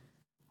 Mm-hmm.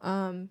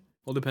 Um.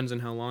 Well, depends on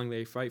how long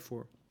they fight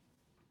for.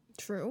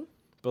 True.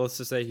 But let's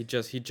just say he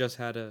just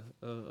had a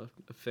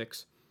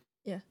fix.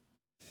 Yeah.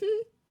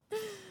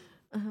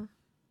 Uh-huh.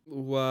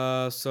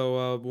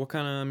 What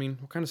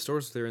kind of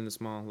stores are there in this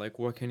mall? Like,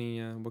 what can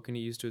he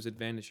use to his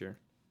advantage here?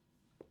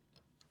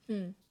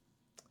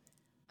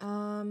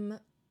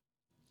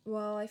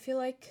 Well, I feel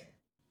like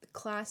the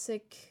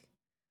classic,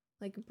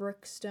 like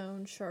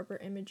Brookstone, Sharper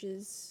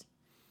Images.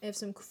 They have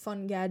some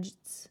fun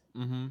gadgets.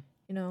 Mm-hmm.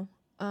 You know.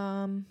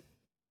 I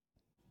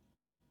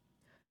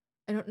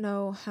don't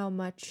know how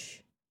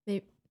much.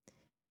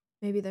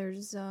 Maybe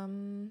there's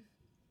no.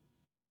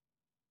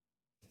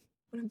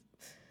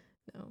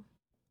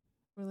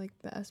 Or like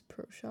Bass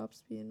Pro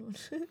Shops being one.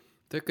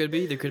 There could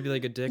be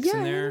like a Dick's yeah,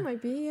 in there. there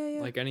might be.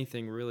 Yeah. Like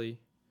anything really,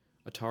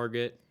 a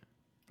Target,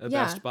 a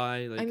Yeah. Best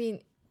Buy. Like, I mean,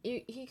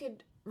 he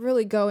could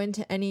really go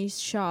into any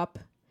shop,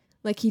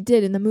 like he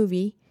did in the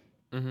movie,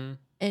 mm-hmm.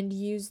 and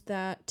use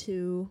that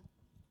to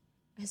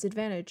his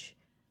advantage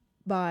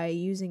by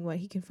using what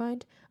he can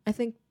find. I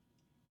think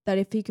that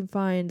if he can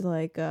find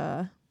like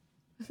I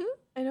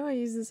know I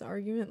use this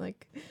argument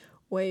like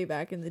way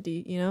back in the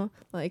D, you know,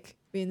 like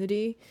being the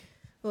D,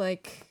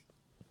 like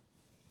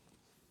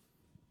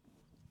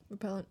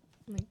repellent,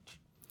 like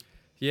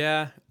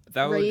Yeah,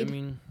 that Raid. would. I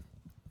mean,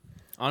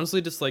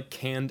 honestly, just like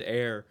canned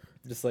air,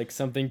 just like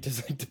something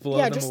to blow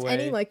yeah, them just away.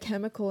 any like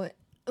chemical.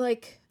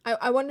 Like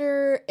I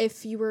wonder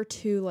if you were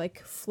to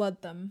like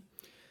flood them,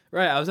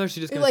 Right, I was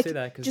actually just gonna like say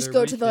that, because just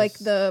go to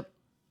the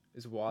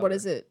is water. what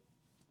is it,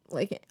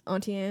 like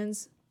Auntie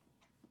Anne's,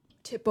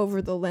 tip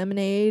over the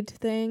lemonade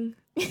thing.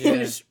 Yeah.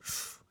 Just-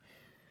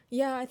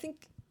 yeah, I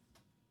think.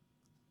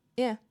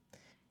 Yeah.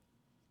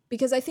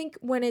 Because I think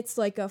when it's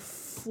like a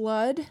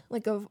flood,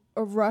 like a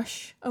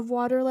rush of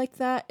water like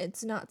that,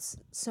 it's not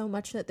so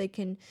much that they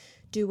can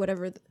do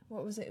whatever.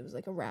 What was it? It was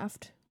like a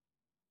raft.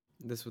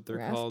 That's what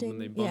they're called when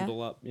they Rafting, yeah.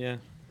 bundle up. Yeah.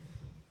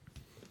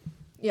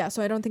 Yeah,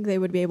 so I don't think they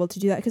would be able to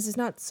do that because it's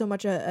not so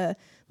much a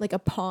like a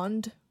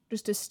pond,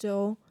 just a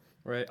still.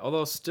 Right.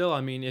 Although still,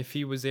 I mean, if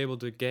he was able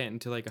to get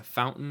into like a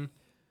fountain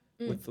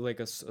with like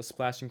a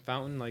splashing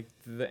fountain, like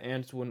the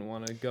ants wouldn't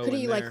want to go Could in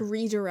he there. like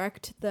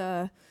redirect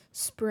the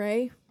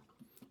spray?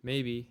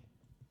 Maybe.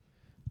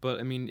 But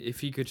I mean,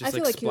 if he could just I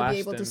feel like like he would splash be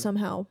able them. to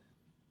somehow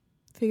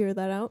figure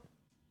that out.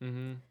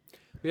 Mm-hmm.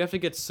 We'd have to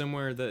get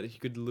somewhere that he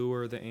could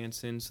lure the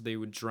ants in so they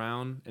would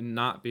drown and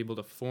not be able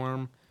to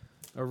form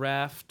a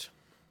raft.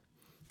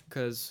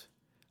 Because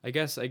I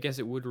guess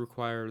it would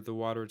require the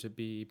water to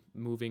be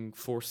moving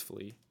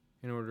forcefully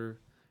in order.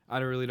 I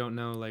really don't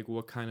know like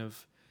what kind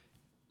of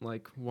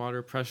like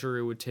water pressure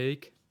it would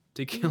take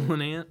to kill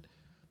an ant.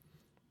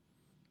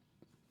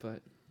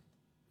 But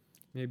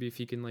maybe if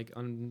he can like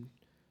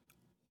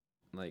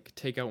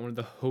take out one of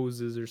the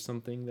hoses or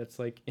something that's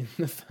like in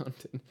the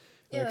fountain.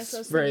 Yeah, like, that's what I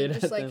was spray thinking. it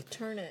Just at like them.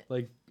 turn it.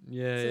 Like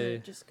yeah, Instead yeah, of yeah.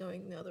 just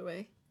going the other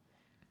way.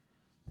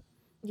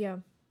 Yeah.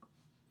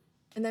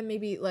 And then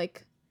maybe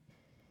like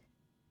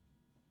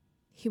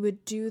he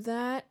would do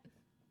that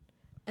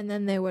and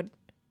then they would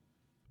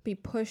be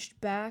pushed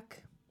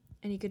back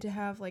and he could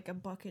have like a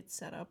bucket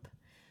set up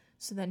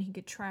so then he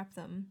could trap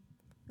them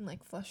and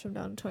like flush them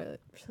down the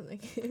toilet or something.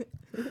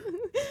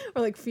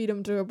 Or like feed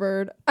them to a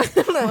bird. I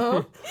don't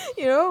know.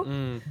 You know?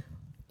 Mm.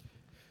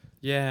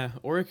 Yeah,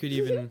 or it could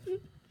even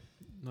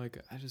like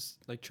I just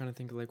like trying to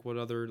think of like what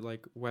other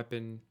like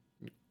weapon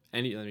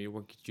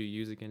what could you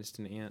use against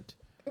an ant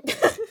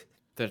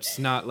that's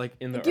not like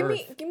in the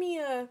earth. Give me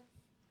a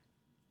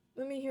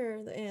let me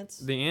hear the ants.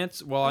 The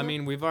ants, well, I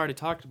mean, we've already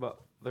talked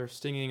about their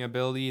stinging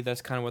ability.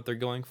 That's kind of what they're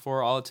going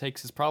for. All it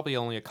takes is probably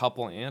only a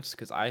couple ants,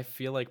 because I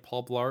feel like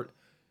Paul Blart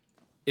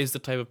is the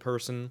type of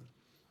person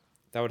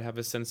that would have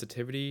a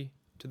sensitivity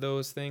to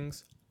those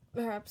things.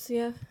 Perhaps,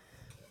 yeah.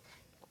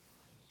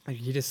 Like,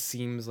 he just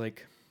seems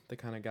like the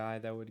kind of guy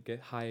that would get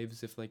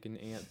hives if like an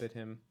ant bit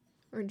him.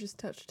 Or just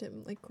touched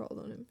him, like crawled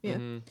on him. Yeah.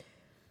 Mm-hmm.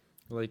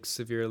 Like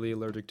severely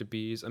allergic to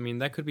bees. I mean,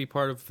 that could be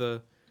part of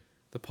the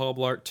Paul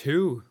Blart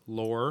 2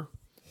 lore,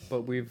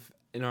 but we've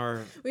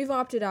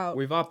opted out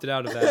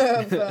of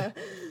that. of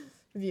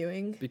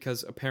viewing.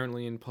 Because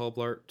apparently in Paul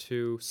Blart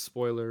 2,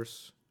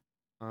 spoilers,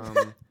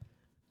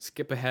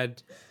 skip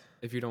ahead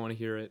if you don't want to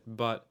hear it.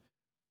 But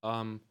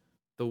the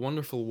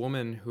wonderful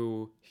woman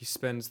who he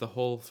spends the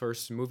whole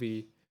first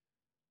movie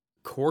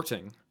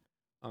courting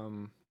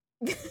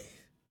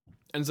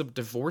ends up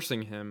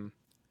divorcing him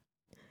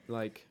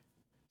like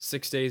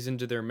 6 days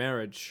into their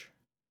marriage.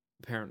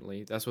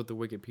 Apparently, that's what the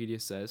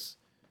Wikipedia says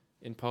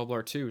in Paul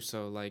Blart 2.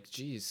 So like,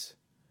 geez.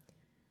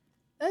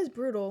 That is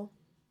brutal.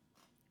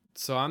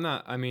 So I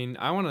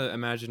want to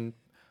imagine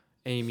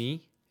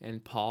Amy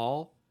and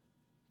Paul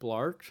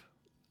Blart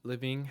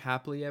living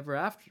happily ever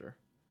after,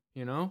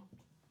 you know?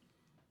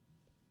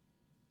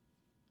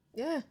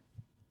 Yeah.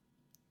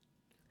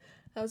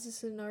 How's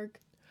this an arc?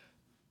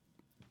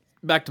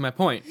 Back to my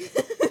point.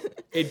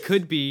 It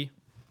could be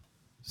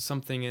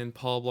something in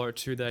Paul Blart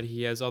 2 that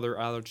he has other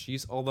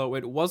allergies, although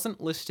it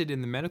wasn't listed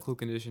in the medical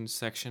conditions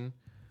section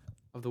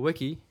of the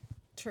wiki.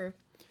 True.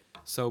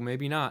 So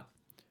maybe not.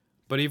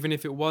 But even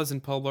if it was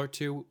in Paul Blart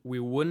 2, we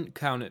wouldn't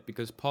count it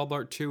because Paul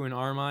Blart 2 in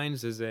our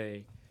minds is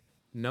a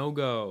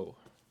no-go.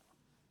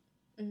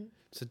 Mm-hmm.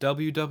 It's a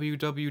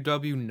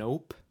www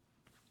nope.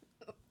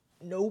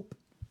 Nope.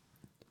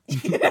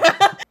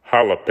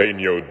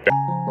 Jalapeno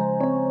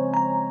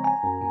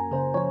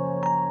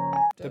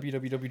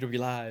www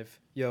live.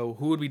 Yo,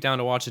 who would be down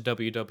to watch a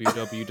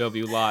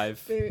www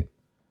live? Baby,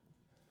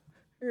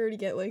 we already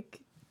get like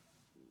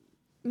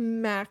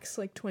max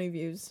like 20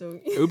 views, so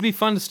It would be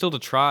fun to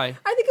try. I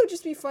think it would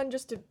just be fun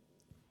just to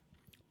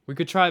We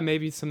could try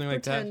maybe something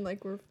like pretend that.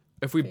 like we're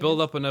If we famous.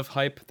 build up enough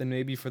hype, then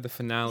maybe for the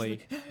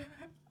finale.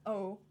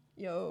 oh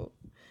yo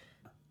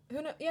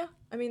who know. Yeah,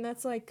 I mean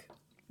that's like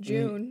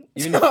June.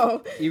 even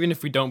So Even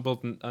if we don't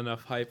build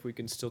enough hype, we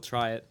can still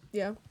try it.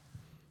 yeah.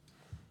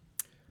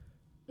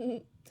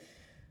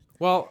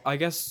 Well, I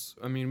guess,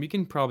 we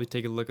can probably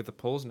take a look at the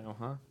polls now,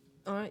 huh?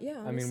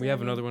 Yeah. We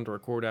have another one to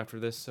record after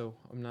this, so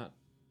I'm not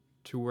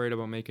too worried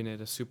about making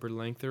it a super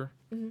lengther.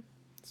 Mm-hmm.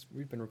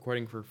 We've been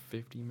recording for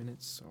 50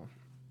 minutes, so.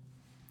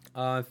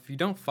 If you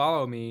don't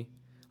follow me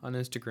on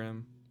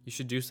Instagram, you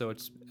should do so.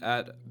 It's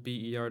at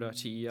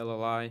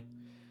ber.telli.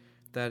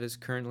 That is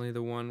currently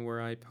the one where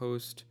I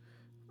post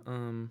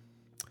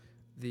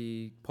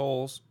the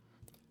polls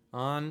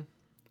on.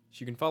 So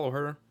you can follow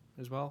her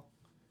as well.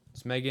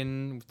 It's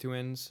Megan with 2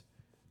 N's.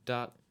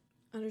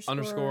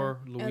 Underscore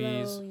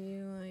Louise.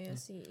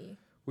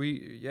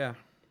 Louise.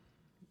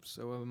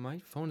 So my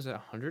phone is at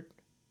 100.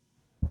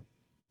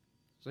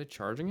 Was I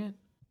charging it?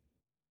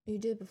 You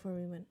did before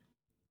we went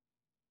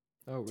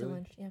Oh, to really?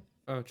 lunch. Yeah.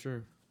 Oh,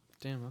 true.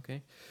 Damn,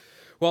 okay.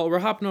 Well, we're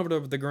hopping over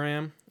to the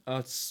gram.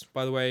 It's,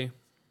 by the way,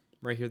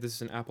 right here, this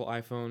is an Apple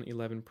iPhone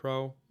 11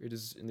 Pro. It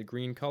is in the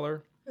green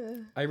color.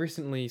 I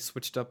recently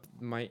switched up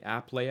my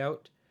app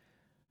layout,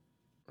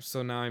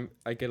 so now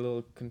I get a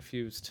little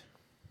confused.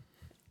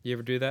 You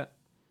ever do that?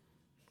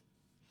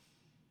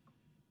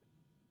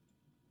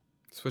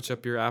 Switch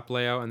up your app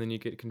layout and then you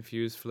get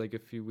confused for like a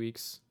few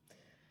weeks.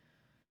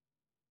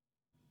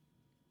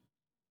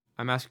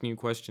 I'm asking you a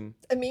question.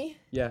 Me?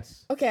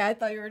 Yes. Okay, I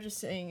thought you were just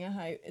saying a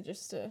hi,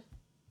 just to.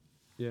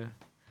 Yeah.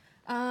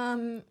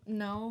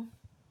 No.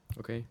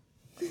 Okay.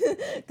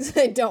 Because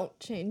I don't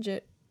change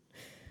it. You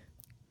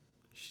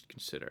should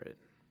consider it.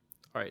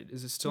 All right.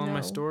 Is it still in my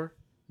No. store?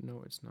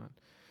 No, it's not.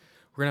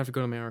 We're going to have to go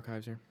to my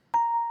archives here.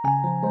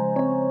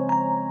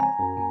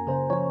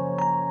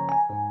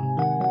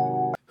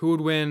 Who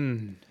would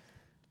win?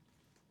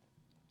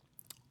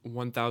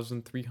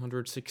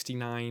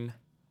 1,369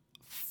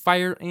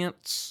 fire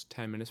ants,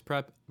 10 minutes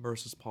prep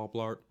versus Paul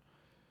Blart.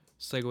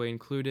 Segway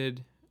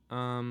included.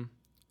 Of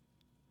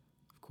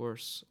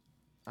course,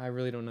 I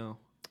really don't know.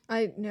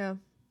 Yeah.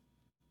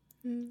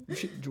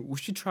 We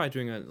should try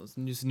doing a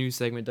new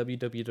segment,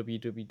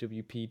 www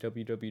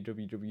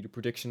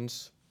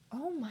predictions.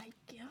 Oh my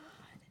god.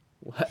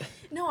 What?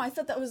 No, I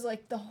thought that was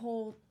like the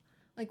whole,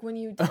 like when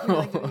you were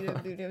like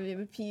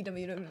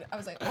www. I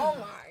was like, oh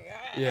my god.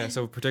 Yeah,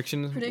 so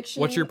predictions.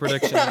 Prediction. What's your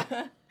prediction?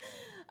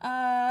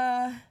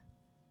 Blart.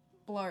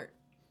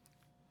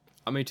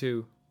 Me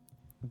too.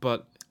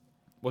 But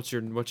what's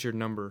your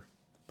number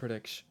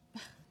prediction?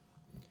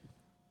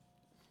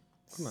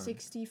 Come on.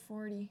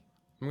 60-40.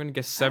 I'm gonna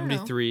guess I don't know.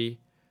 73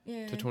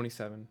 Yeah. to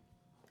 27.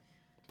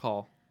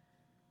 Paul.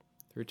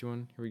 3, 2,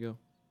 1. Here we go.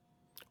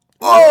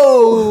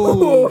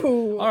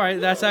 Oh! All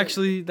right, that's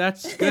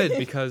good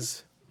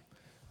because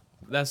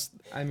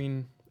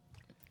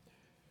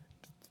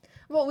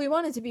Well, we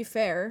want it to be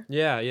fair.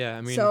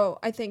 yeah. So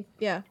I think,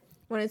 yeah,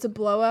 when it's a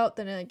blowout,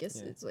 then I guess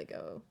it's like,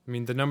 oh.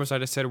 The numbers I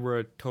just said were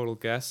a total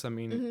guess.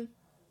 Mm-hmm.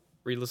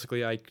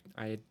 Realistically, I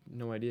had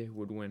no idea who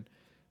would win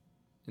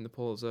in the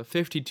polls.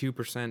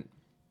 52%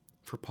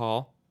 for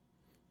Paul,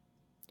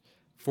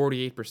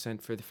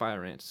 48% for the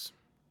fire ants,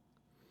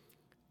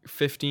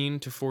 15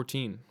 to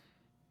 14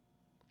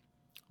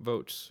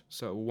 votes.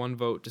 So one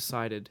vote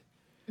decided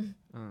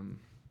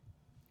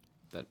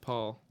that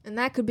Paul. And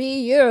that could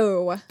be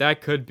you.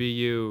 That could be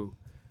you,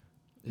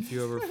 if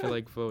you ever feel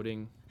like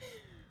voting.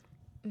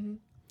 Mm-hmm.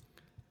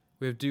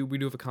 We do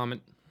have a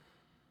comment.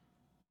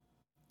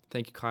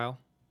 Thank you, Kyle.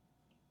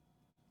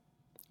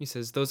 He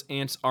says, those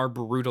ants are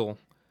brutal.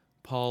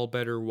 Paul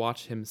better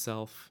watch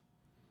himself.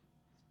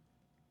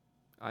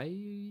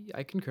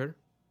 I concur.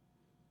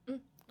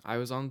 I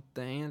was on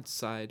the ants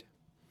side.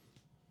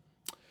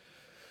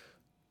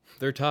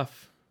 They're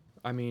tough.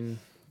 I mean,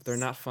 they're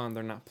not fun.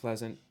 They're not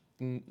pleasant.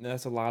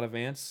 That's a lot of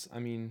ants. I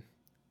mean,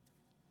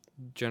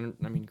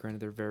 granted,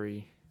 they're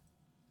very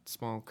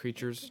small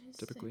creatures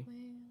typically.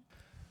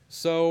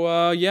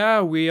 So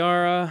yeah, we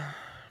are.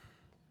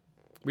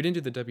 We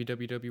didn't do the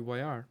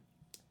WWWYR,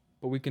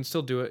 but we can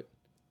still do it.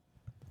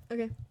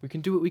 Okay. We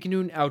can do it. We can do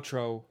an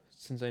outro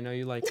since I know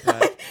you like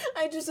that.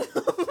 I just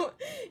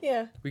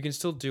yeah. We can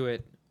still do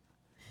it.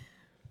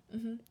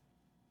 Mhm.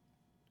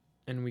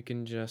 And we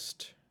can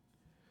just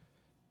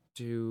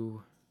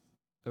do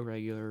a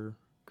regular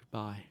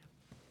goodbye.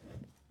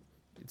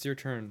 It's your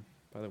turn,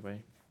 by the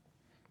way.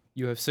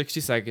 You have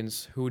 60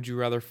 seconds. Who would you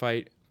rather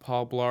fight,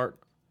 Paul Blart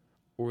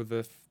or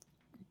the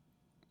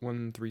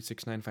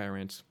 1369 Fire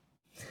Ants?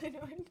 I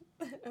know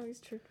that always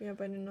tripped me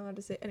up. I didn't know how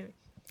to say it. Anyway.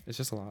 It's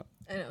just a lot.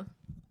 I know.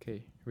 Okay,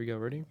 here we go.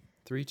 Ready?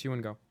 3, 2,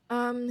 1, go.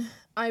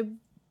 I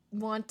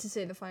want to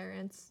say the fire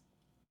ants.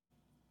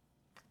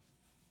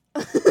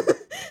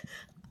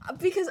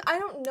 Because I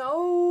don't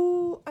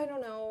know.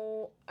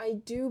 I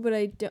do, but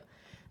I don't.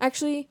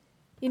 Actually,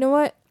 you know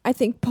what? I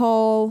think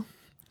Paul.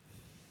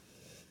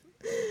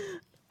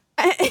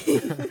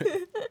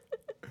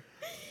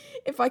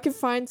 If I could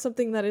find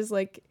something that is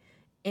like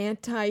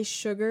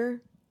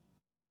anti-sugar,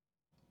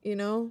 you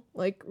know,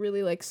 like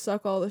really like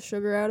suck all the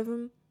sugar out of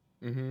him.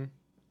 Mm-hmm.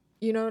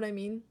 You know what I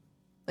mean?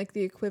 Like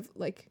the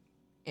like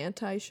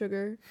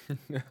anti-sugar.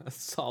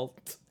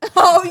 Salt.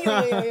 Oh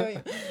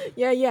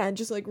yeah, and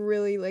just like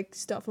really like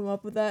stuff him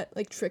up with that,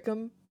 like trick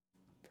him.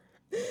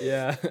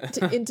 Yeah.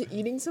 into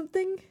eating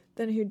something.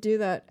 Then he'd do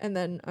that, and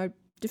then I'd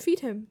defeat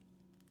him.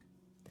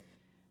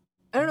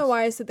 I don't know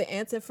why I said the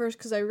ants at first,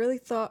 because I really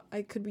thought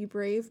I could be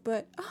brave,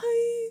 but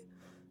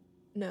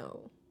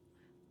no.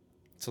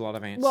 It's a lot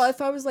of ants. Well,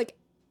 if I was like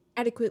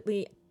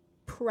adequately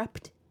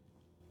prepped,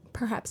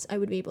 perhaps I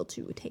would be able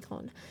to take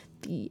on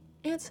the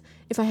ants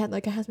if I had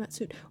like a hazmat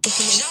suit or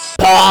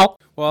something.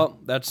 Well,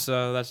 that's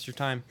your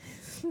time.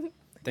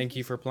 Thank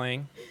you for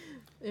playing.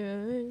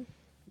 Yeah.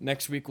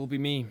 Next week will be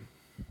me.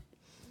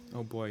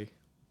 Oh boy.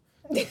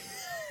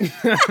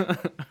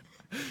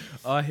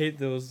 I hate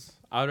those.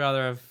 I would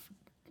rather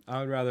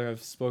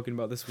have spoken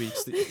about this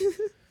week's.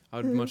 I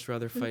would much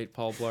rather fight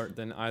Paul Blart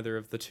than either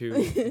of the two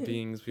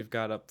beings we've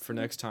got up for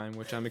next time,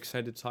 which I'm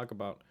excited to talk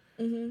about.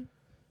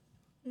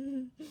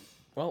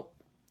 Well,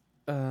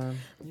 yeah.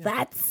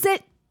 That's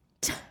it.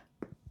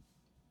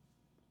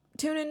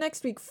 Tune in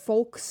next week,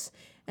 folks,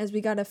 as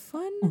we got a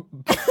fun.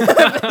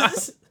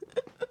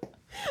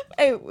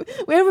 Hey,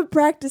 we haven't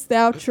practiced the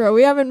outro.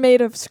 We haven't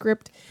made a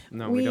script.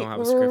 No, we don't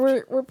have a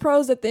script. We're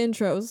pros at the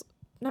intros.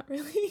 Not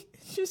really.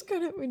 It's just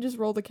we just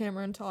roll the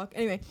camera and talk.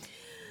 Anyway.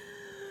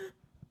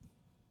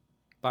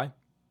 Bye.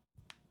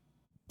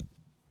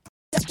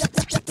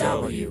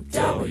 www